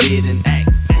like he did in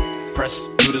Acts. Press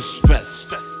through the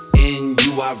stress, in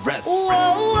you I rest.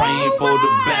 Praying for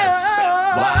the best,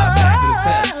 while I pass the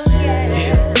test.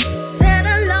 Yeah. Said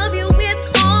I love you with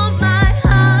all my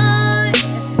heart,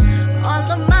 all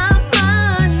of my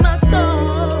mind, my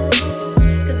soul.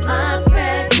 'Cause my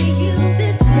prayer to you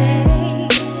this day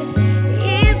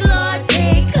is, Lord,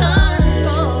 take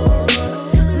control.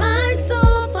 My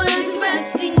soul finds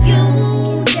rest in you,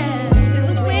 yeah,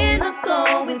 even when I'm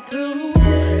going through.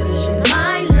 'Cause you're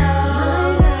my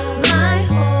love, my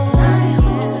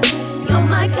hope, you're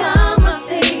my God, my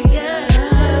Savior.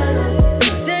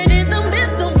 Said in the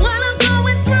midst of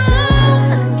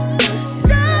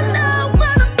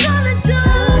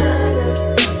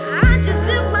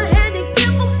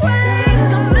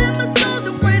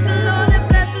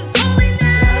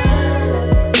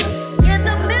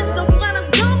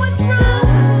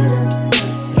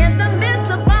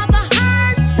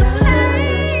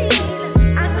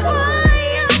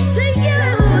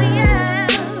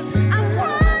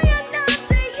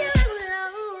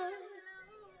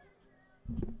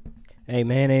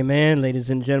Amen,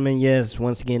 ladies and gentlemen. Yes,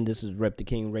 once again, this is Rep the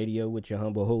King Radio with your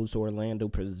humble host, Orlando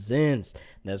Presents.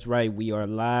 That's right, we are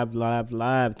live.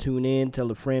 Tune in,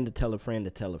 tell a friend to tell a friend to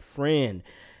tell a friend.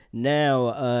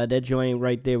 Now, that joint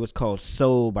right there was called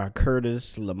Soul by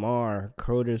Curtis Lamar.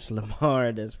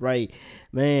 That's right,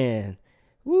 man.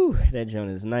 Woo, that joint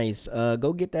is nice.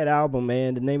 Go get that album,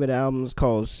 man. The name of the album is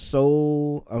called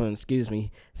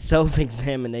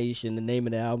Self-Examination. The name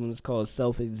of the album is called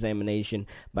Self-Examination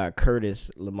by Curtis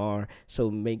Lamar.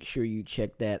 So make sure you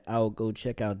check that out. Go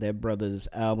check out that brother's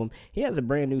album. He has a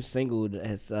brand new single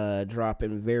that's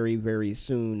dropping very, very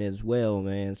soon as well,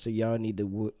 man. So y'all need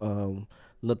to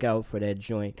look out for that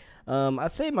joint. I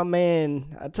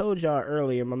told y'all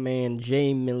earlier, my man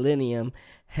Jay Millennium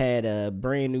had a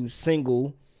brand new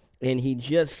single, and he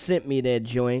just sent me that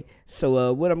joint.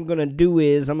 So what I'm going to do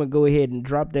is I'm going to go ahead and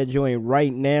drop that joint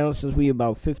right now since we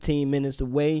about 15 minutes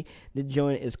away. The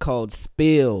joint is called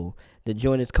Spill.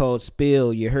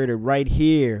 You heard it right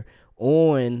here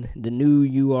on the new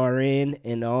URN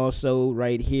and also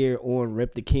right here on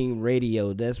Rep the King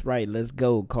Radio. That's right. Let's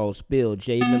go. Called Spill.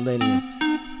 Jay Millennium.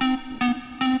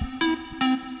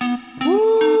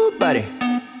 Woo, buddy.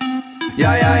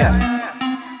 Yeah.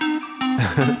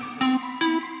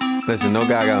 Listen, no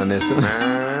gaga on this.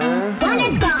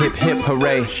 Hip, hip,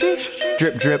 hooray.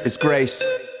 Drip, drip, it's grace.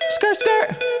 Skirt,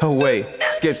 skirt. Oh, wait.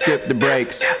 Skip the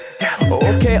brakes.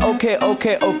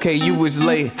 Okay, you was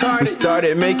late. We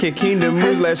started making kingdom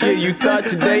moves last year. You thought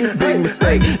today, big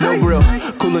mistake. No grill,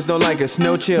 coolers don't like us,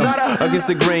 no chill. Against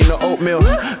the grain, no oatmeal.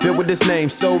 Filled with this name,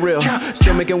 so real.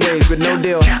 Still making waves, but no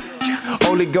deal.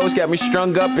 Holy Ghost got me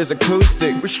strung up, it's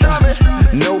acoustic.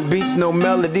 No beats, no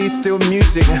melodies, still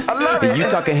music. You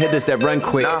talking hitters that run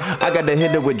quick. I got the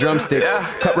hitter with drumsticks.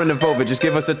 Cut running over, just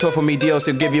give us a tour for me, Dios,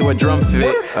 he'll give you a drum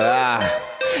fit.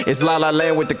 It's La La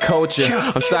Land with the culture.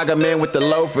 I'm Saga Man with the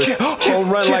loafers. Home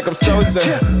run like I'm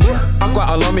Sosa. Aqua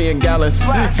all on me in gallons.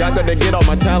 Got to get all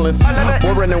my talents.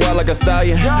 Boy running wild like a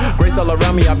stallion. Grace all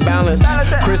around me, I balance.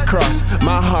 Crisscross,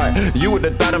 my heart. You would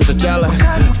have thought I'm T'Challa.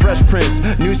 Fresh Prince,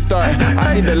 new start.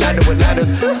 I see the ladder with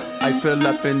ladders. I fill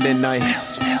up in the night.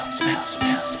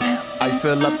 I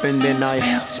fill up in the night.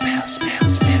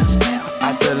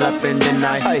 I fill up in the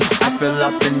night. I fill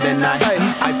up in the night.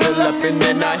 I fill up in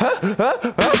the night.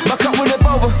 My cup went up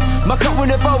over. My cup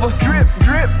went up over. Drip,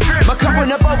 drip, drip. My cup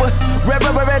went up over. Red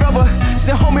over.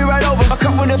 Send homie right over. My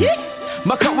cup went up.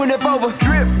 My cup went up over.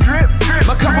 Drip, drip, drip.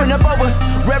 My cup went up over.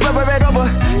 Red over.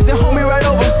 Send homie right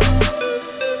over.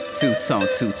 Two-tone.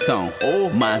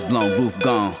 Mind's blown, roof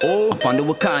gone. I'm from the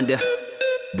Wakanda.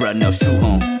 Bruh knows true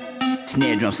home.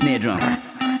 Snare drum.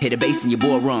 Hit the bass in your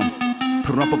boardroom.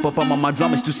 Put on my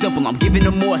drum, it's too simple. I'm giving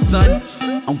them more, son.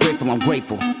 I'm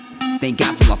grateful. Thank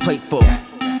God for my plate full.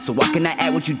 So why can I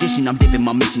add what you dishing? I'm dipping,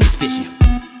 my mission is fishing.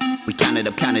 We count it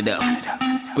up.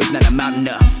 Bridge not a mountain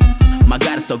up. My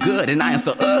God is so good and I am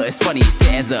so it's funny he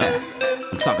stands up.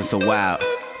 I'm talking so wild.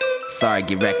 Sorry,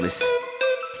 get reckless.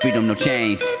 Freedom, no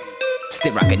chains.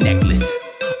 Still rock a necklace.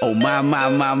 Oh my,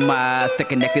 stay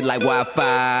connected like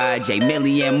Wi-Fi. J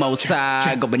Millie most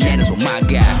high. Go bananas with my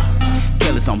guy.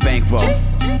 Careless on bankroll,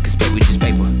 cause paper just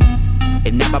paper.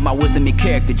 If not by my wisdom and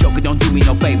character, Joker don't do me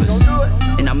no favors.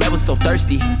 And I'm ever so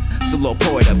thirsty, so Lord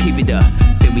pour it up, keep it up.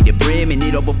 Fill me the brim and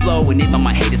it overflow, and if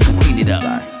my haters come clean it up.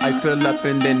 I fill up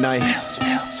in the night.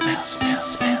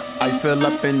 I fill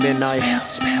up in the night.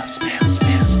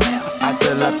 I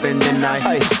fill up in the night.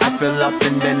 I fill up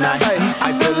in the night.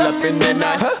 I fill up in the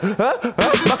night.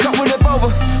 My cup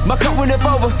went up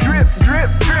over. Drip, drip,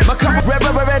 drip. My cup red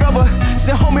over.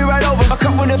 Send homie right over. My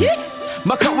cup went up.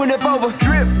 My cup went up over.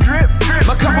 Drip, drip, drip.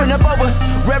 My cup went up over.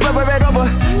 Red over.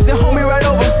 Send homie right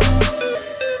over.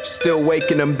 Still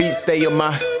waking, them beats stay on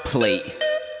my plate.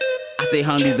 I stay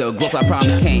hungry, the growth I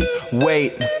promise can't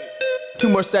wait. 2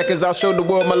 more seconds, I'll show the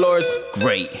world my lords.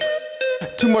 Great.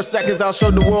 2 more seconds, I'll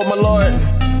show the world my lord.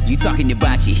 You talking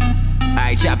hibachi.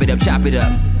 Alright, chop it up.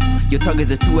 Your tongue is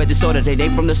a two-edged sword. They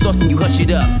ain't from the source and you hush it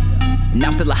up. And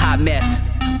I'm still a hot mess.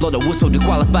 Blow the whistle to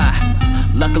qualify.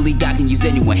 Luckily, God can use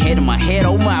anyone. Head on my head,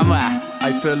 oh my.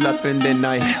 I fill up in the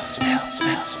night.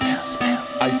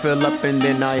 I fill up in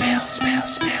the night.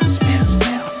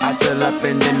 I fill up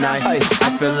in the night. I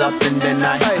fill up in the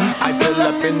night. I fill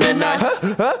up in the night.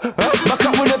 My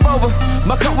cup went up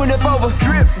over.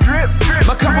 Drip, drip, drip.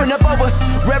 My cup went up over.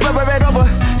 Red over.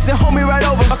 Send homie right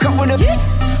over. My cup went up.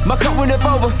 My cup went up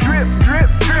over. Drip, drip,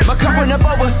 drip. My cup went up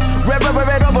over. Red over.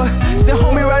 Send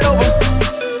homie right over.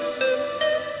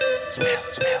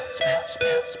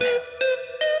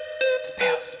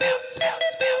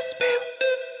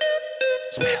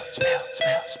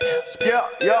 Spill.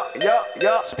 Yeah.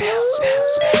 Spill.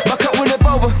 My cup went up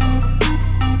over.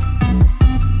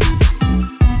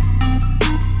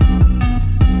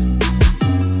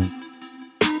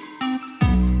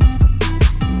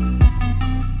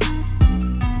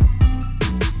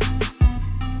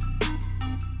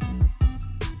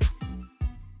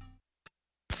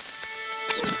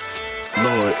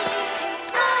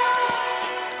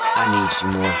 I need you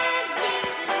more.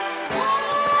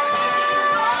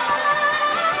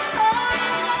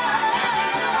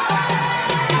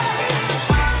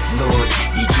 Lord,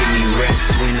 you give me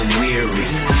rest when I'm weary.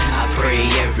 I pray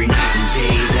every night and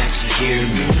day that you hear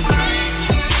me.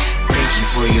 Thank you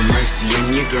for your mercy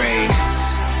and your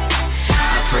grace.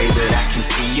 I pray that I can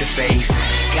see your face.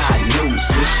 God knows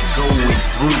what you're going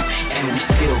through, and we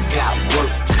still got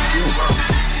work to do.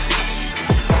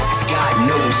 God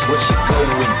knows what you're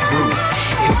going through,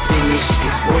 and finish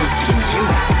his work in you.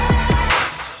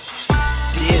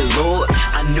 Dear Lord,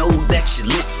 I know that you're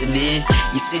listening.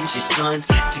 You sent your son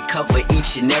to cover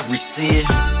each and every sin.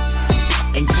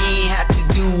 And you ain't have to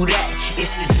do that.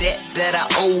 It's a debt that I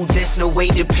owe, there's no way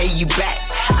to pay you back.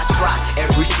 I try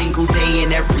every single day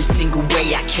in every single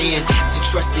way I can to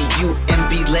trust in you and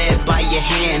be led by your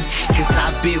hand. Cause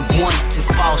I've been one to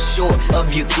fall short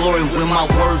of your glory when my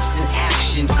words and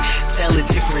actions tell a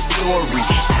different story.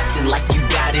 Acting like you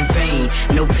died in vain,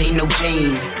 no pain, no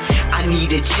gain. I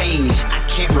need a change, I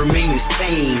can't remain the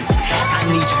same. I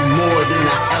need you more than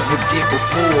I ever did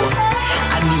before.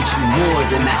 I need you more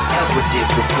than I ever did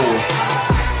before.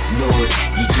 Lord,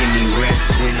 you give me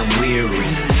rest when I'm weary.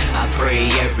 I pray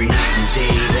every night and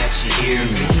day that you hear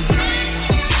me.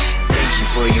 Thank you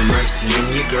for your mercy and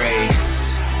your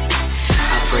grace.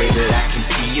 I pray that I can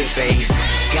see your face.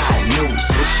 God knows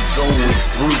what you're going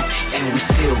through, and we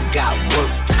still got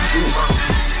work to do.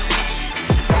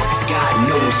 God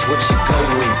knows what you're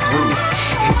going through,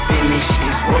 and finish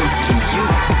his work in you.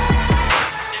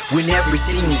 When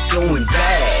everything is going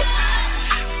bad,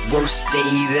 worst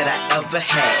day that I ever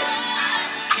had.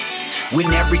 When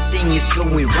everything is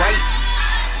going right,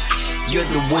 you're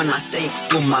the one I thank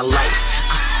for my life.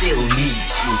 I still need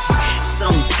you.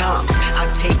 Sometimes I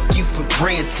take you for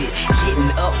granted, getting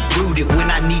uprooted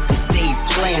when I need to stay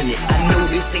planted. I know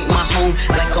this ain't my home,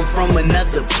 like I'm from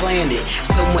another planet.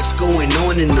 So much going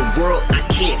on in the world, I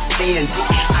can't stand it.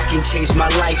 I can change my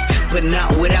life, but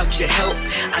not without your help.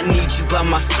 I need you by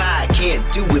my side, can't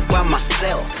do it by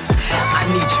myself. I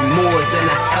need you more than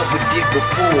I ever did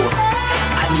before.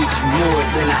 I need you more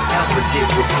than I ever did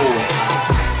before.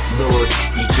 Lord,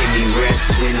 you give me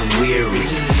rest when I'm weary.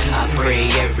 I pray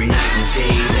every night and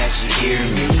day that you hear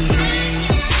me.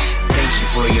 Thank you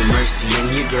for your mercy and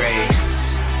your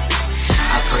grace.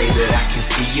 I pray that I can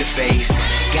see your face.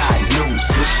 God knows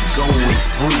what you're going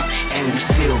through, and we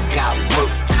still got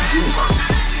work to do.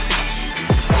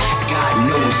 God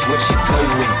knows what you're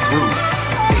going through,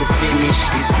 and finish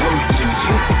his work in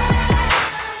you.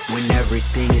 When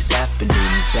everything is happening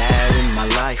bad in my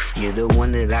life, you're the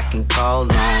one that I can call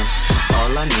on.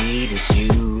 All I need is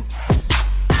you.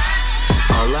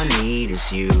 All I need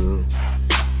is you.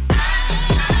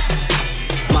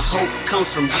 My hope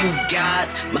comes from you, God.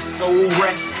 My soul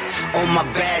rests on my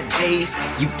bad days.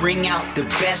 You bring out the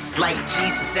best, like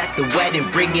Jesus at the wedding,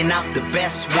 bringing out the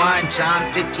best wine. John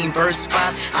 15 verse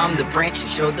 5, I'm the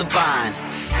branches, you're the vine.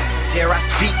 Dare I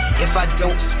speak if I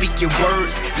don't speak your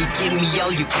words? You give me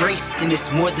all your grace, and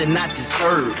it's more than I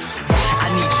deserve.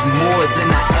 I need you more than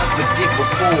I ever did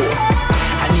before.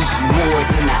 I need you more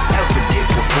than I ever did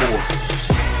before.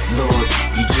 Lord,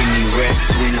 you give me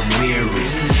rest when I'm weary.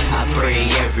 I pray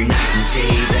every night and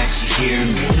day that you hear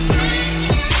me.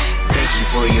 Thank you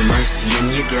for your mercy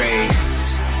and your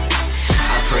grace.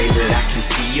 I pray that I can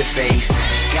see your face.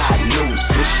 God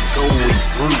knows what you're going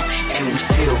through, and we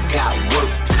still got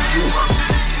work to do.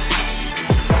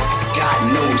 God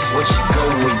knows what you're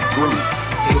going through.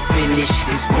 He'll finish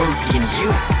his work in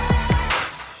you.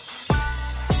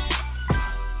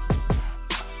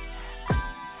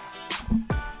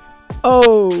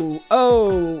 Oh.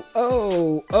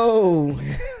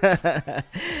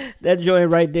 That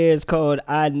joint right there is called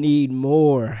I Need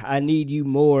More. I Need You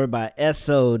More by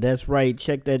Esso. That's right.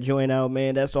 Check that joint out,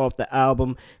 man. That's off the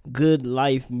album Good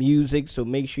Life Music. So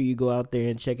make sure you go out there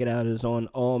and check it out. It's on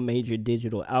all major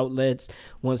digital outlets.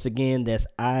 Once again, that's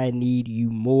I Need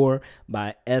You More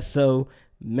by Esso.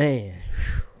 Man,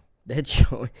 that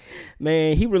joint,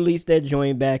 man, he released that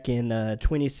joint back in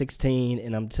 2016,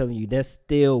 and I'm telling you, that's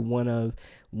still one of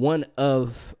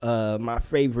my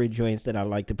favorite joints that I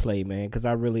like to play, man, because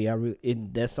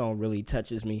that song really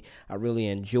touches me. I really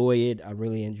enjoy it. I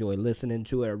really enjoy listening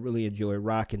to it. I really enjoy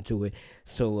rocking to it.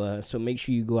 So make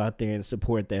sure you go out there and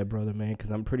support that brother, man, because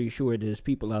I'm pretty sure there's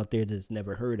people out there that's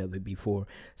never heard of it before.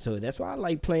 So that's why I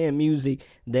like playing music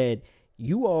that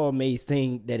you all may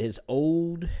think that is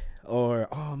old, or,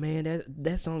 oh man,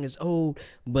 that song is old,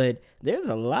 but there's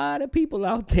a lot of people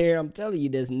out there, I'm telling you,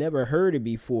 that's never heard it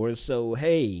before. So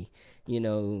hey,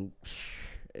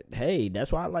 hey,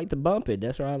 that's why I like to bump it.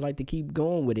 That's why I like to keep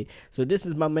going with it. So this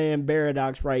is my man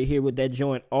Baradox right here with that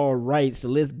joint. All right, so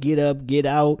let's get up, get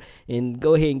out, and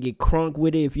go ahead and get crunk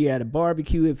with it. If you're at a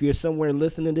barbecue, if you're somewhere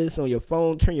listening to this on your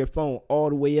phone, turn your phone all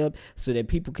the way up so that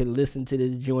people can listen to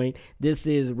this joint. This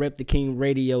is Rep the King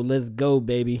Radio. Let's go,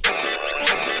 baby.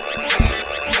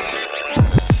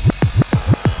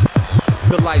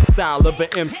 The lifestyle of an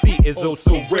MC is oh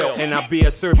so real, and I be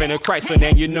a servant of Christ, so now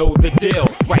you know the deal.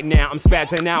 Right now I'm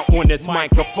spazzing out on this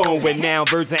microphone with noun,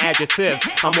 verbs, and adjectives.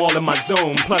 I'm all in my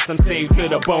zone, plus I'm saved to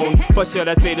the bone. Or should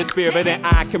I say the spirit, and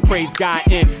I can praise God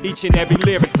in each and every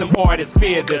lyric. Some artists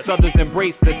fear this, others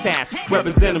embrace the task,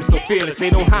 represent them so fearless,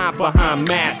 they don't hide behind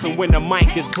masks. So when the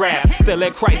mic is grabbed, they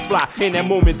let Christ fly. In that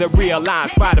moment they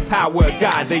realize by the power of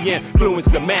God, they influence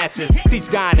the masses, teach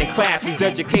God in classes,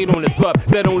 educate on this love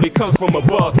that only comes from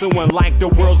above. So unlike the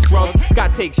world's drugs,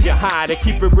 God takes you high. To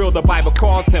keep it real, the Bible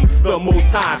calls him the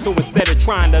Most High. So instead of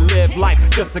trying to live life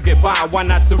just to get by, why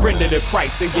not surrender to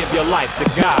Christ and give your life to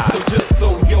God? So just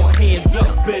throw your hands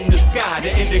up in the sky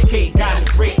to indicate God is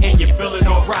great and you're feeling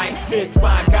alright. It's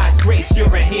by God's grace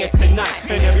you're in here tonight,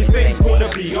 and everything's gonna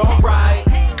be alright.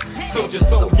 So just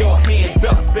throw your hands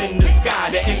up in the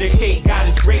sky to indicate God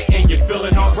is great and you're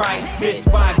feeling alright. It's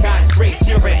by God's grace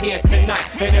you're in here tonight,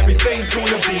 and everything's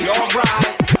gonna be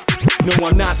alright. No,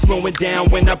 I'm not slowing down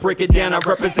when I break it down. I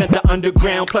represent the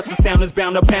underground, plus the sound is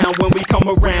bound to pound when we come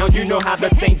around. You know how the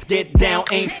saints get down,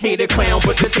 ain't here to clown,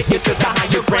 but to take it to the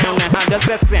higher ground. Now how does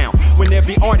that sound? When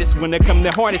every artist, when they come,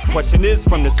 the hardest question is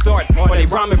from the start, are they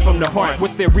rhyming from the heart?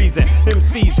 What's their reason?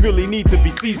 MCs really need to be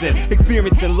seasoned,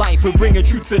 experiencing life and bringing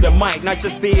truth to the mic, not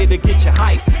just there to get you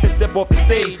hype and step off the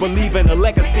stage, but leaving a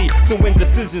legacy. So when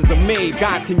decisions are made,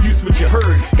 God can use what you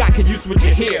heard, God can use what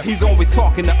you hear. He's always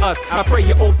talking to us. I pray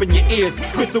you open your ears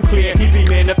crystal clear. He be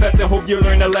manifesting, hope you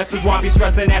learn the lessons. Why be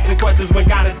stressing, asking questions when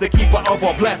God is the keeper of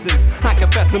all blessings? I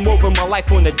confess him over my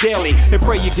life on the daily and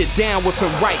pray you get down with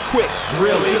him right quick.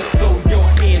 Really? So just throw your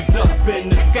hands up in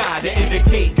the sky to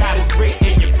indicate God is great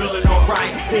and you're feeling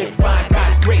alright. It's by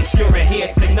God's grace you're in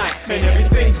here tonight, and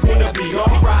everything's gonna be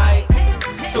alright.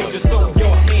 So just throw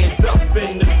your hands up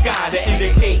in the sky to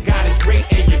indicate God is great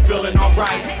and you're feeling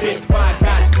alright. It's by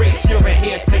God's grace you're in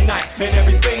here tonight, and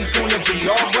everything's gonna be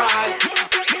alright.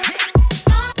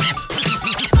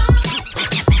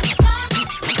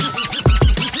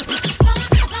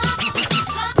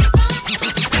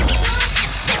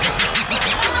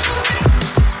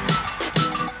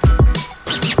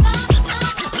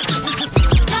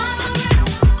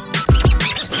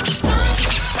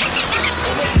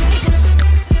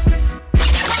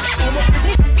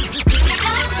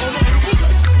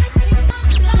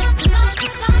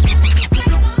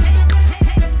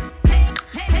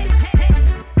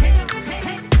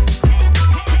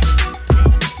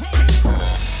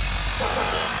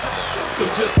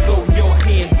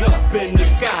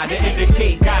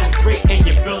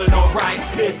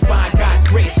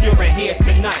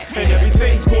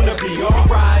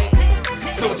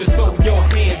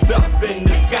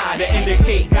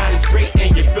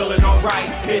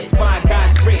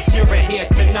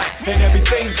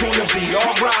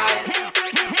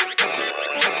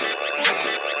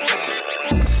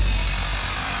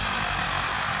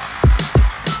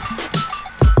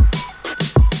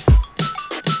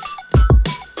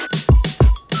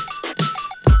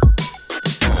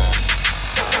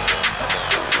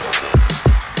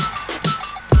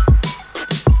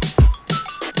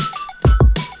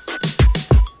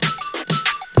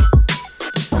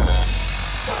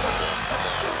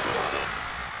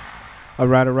 All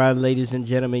right, ladies and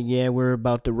gentlemen. Yeah, we're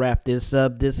about to wrap this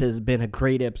up. This has been a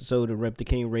great episode of Rep the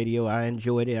King Radio. I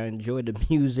enjoyed it. I enjoyed the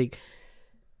music.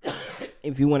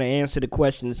 If you want to answer the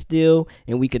question still,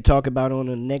 and we could talk about it on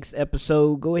the next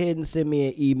episode, go ahead and send me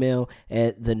an email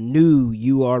at the new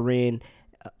URN.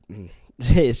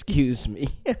 Excuse me.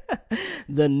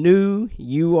 The new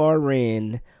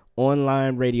URN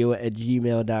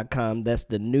onlineradio@gmail.com. That's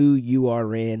the new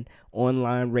URN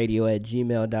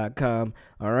onlineradio@gmail.com.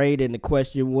 All right, and the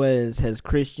question was, has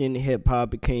Christian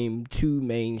hip-hop became too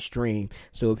mainstream?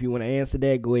 So if you want to answer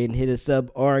that, go ahead and hit us up,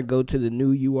 or go to the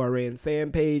new URN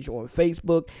fan page on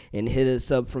Facebook and hit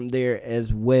us up from there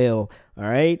as well. All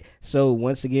right, so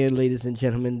once again, ladies and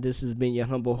gentlemen, this has been your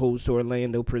humble host,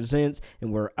 Orlando Presents,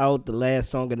 and we're out. The last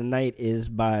song of the night is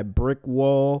by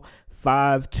Brickwall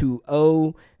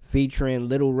 520, featuring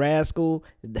Little Rascal.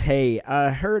 Hey,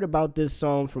 I heard about this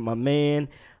song from my man,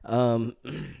 from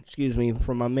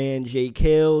my man J.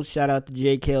 Kells. Shout out to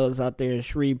J. Kells out there in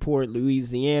Shreveport,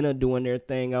 Louisiana, doing their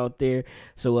thing out there.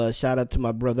 So shout out to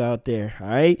my brother out there. All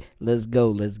right, let's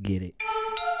go. Let's get it.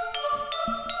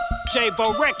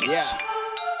 J-Vo Records. Yeah.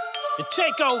 The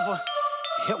takeover.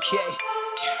 Okay.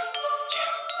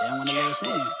 They don't wanna let us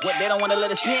in. What, they don't wanna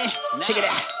let us in? Check it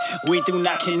out. We through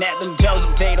knocking at them doors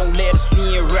if they don't let us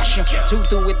in. Russian. Too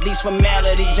through with these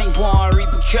formalities. Ain't born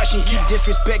repercussion. Keep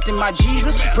disrespecting my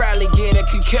Jesus. Probably get a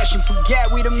concussion.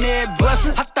 Forgot we the mad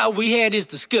busters. I thought we had this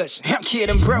discussion. I'm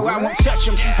kidding, bro. I won't touch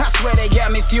them. I swear they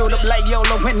got me fueled up like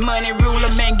YOLO when money ruler.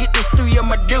 Man, get this through your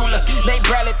medulla. They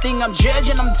probably think I'm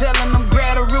judging. I'm telling them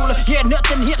grab a ruler. Yeah,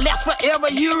 nothing here lasts forever.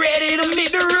 You ready to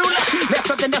meet the ruler? That's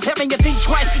something that's helping you think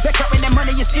twice. That covering that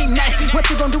money you seem nice. What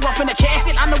you gonna do off in the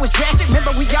casket? I know it's drastic.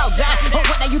 Remember we all die. Oh,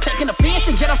 what now you taking offense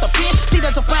and get off the fence? See,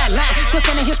 there's a fine line. Just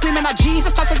standing here screaming out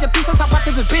Jesus. Talk to your thesis. How about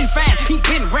this has been fine? He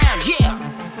been round, yeah.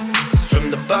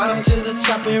 From the bottom to the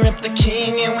top, we rep the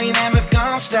king and we never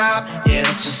gon' stop. Yeah,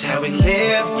 that's just how we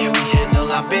live. Yeah, we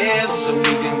handle our best so we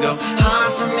can go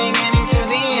hard from beginning to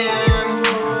the end.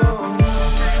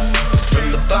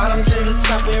 From the bottom to the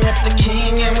top, we rep the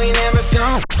king and we never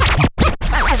gon'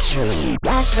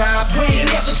 won't stop. We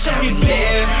ain't never turn it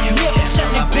back. Never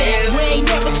turn it back. We ain't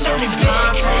never turn it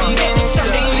back. Never turn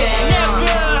it back. Never.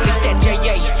 It's that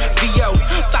J.A.V.O.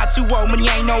 520 when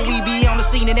you ain't know we be on the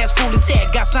scene and that's full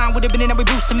attack. Got signed with it, but then we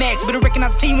boost the max. Better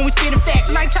recognize the team when we spinning facts.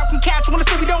 And I ain't talking couch, wanna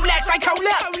say we don't lax like hold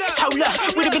up. Hold up,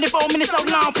 we done been in 4 minutes so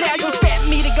long. Player, you expect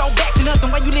me to go back to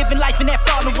nothing while you living life in that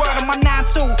fallen world. On my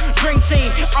 9-2 dream team,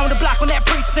 on the block on that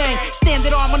preach thing,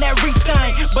 standing arm on that reach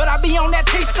thing. But I be on that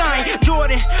teach thing.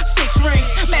 Jordan, 6 rings,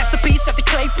 masterpiece at the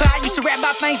clay pot. Used to rap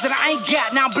about things that I ain't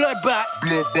got, now I'm blood bought.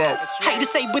 Hate to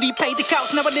say, but he paid the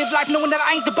cost. Never live life knowing that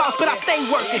I ain't the boss, but I stay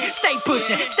working, stay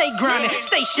pushing, stay grinding,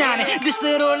 stay shining. This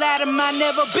little light of mine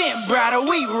never been brighter.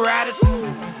 We riders.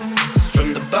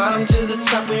 From the bottom to the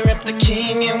top, we rep the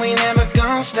king and we never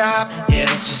gon' stop. Yeah,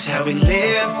 that's just how we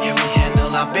live. Yeah, we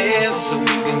handle our best so we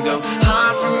can go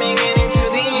hard from beginning to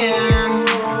the end.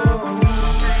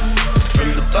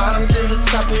 From the bottom to the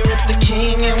top, we rep the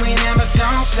king and we never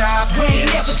gon' stop. We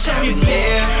ain't never turn it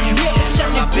back. Never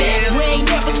turn it back. We ain't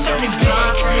never turn it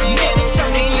back. Never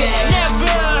turn it back. Never.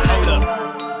 Hold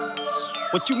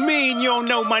up. What you mean you don't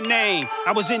know my name?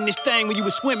 I was in this thing when you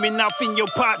was swimming off in your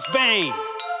pop's vein.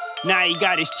 Now he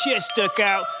got his chest stuck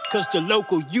out, cause the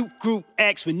local youth group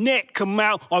asked when that come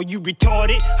out. Are you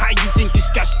retarded? How you think this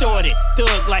got started?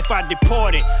 Thug life I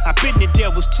departed. I been the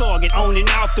devil's target, on and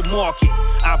off the market.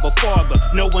 Abba Father,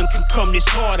 no one can come this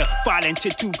harder. Fighting to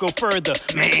go further.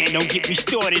 Man, don't get me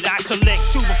started. I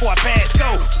collect 2 before I pass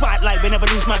go. Spotlight but never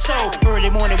lose my soul. Early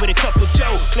morning with a cup of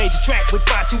Joe. Played the track with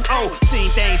 520.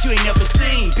 Seen things you ain't never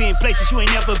seen. Been places you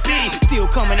ain't never been. Still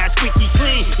coming out squeaky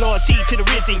clean. Loyalty to the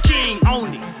risen king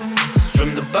only.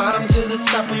 From the bottom to the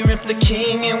top, we rip the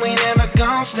king and we never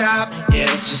gon' stop. Yeah,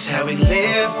 that's just how we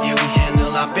live. Yeah, we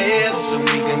handle our best so we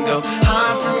can go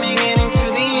hard from beginning to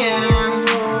the end.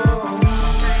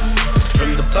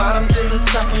 From the bottom to the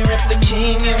top, we rip the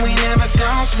king and we never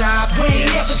gon' stop. We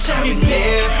ain't never turn it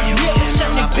back. Never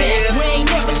turn it back. We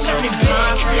ain't never turn it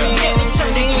back. Never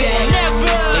turn it back. Never.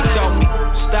 They told me,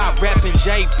 stop rapping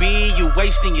JB, you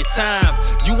wasting your time.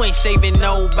 You ain't saving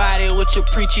nobody with your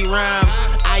preachy rhymes.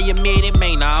 I admit it,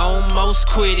 man, I almost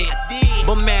quit it.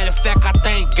 But matter of fact, I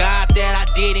thank God that I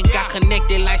didn't. Got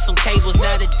connected like some cables,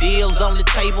 now the deal's on the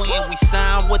table and we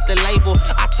signed with the label.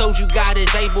 I told you God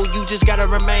is able, you just gotta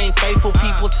remain faithful.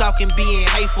 People talking being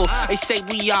hateful, they say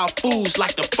we all fools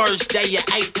like the first day of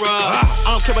April. I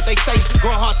don't care what they say,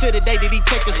 going hard till the day that he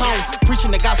take us home.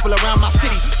 Preaching the gospel around my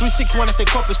city, 361 is the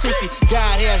Corpus Christi.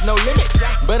 God has no limits,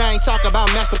 but I ain't talking about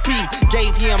Master P.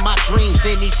 Gave him my dreams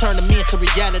and he turned them into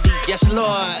reality, yes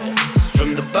Lord.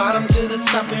 From the bottom to the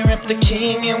top, we rep the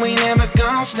king and we never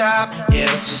gon' stop. Yeah,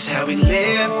 that's just how we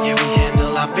live. Yeah, we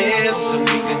handle our best so we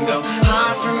can go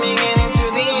hard from beginning to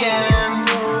the end.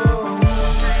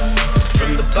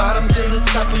 From the bottom to the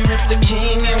top, we rep the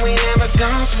king and we never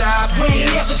gon' stop. We ain't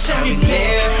never turn it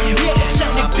back. Never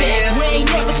turn it back.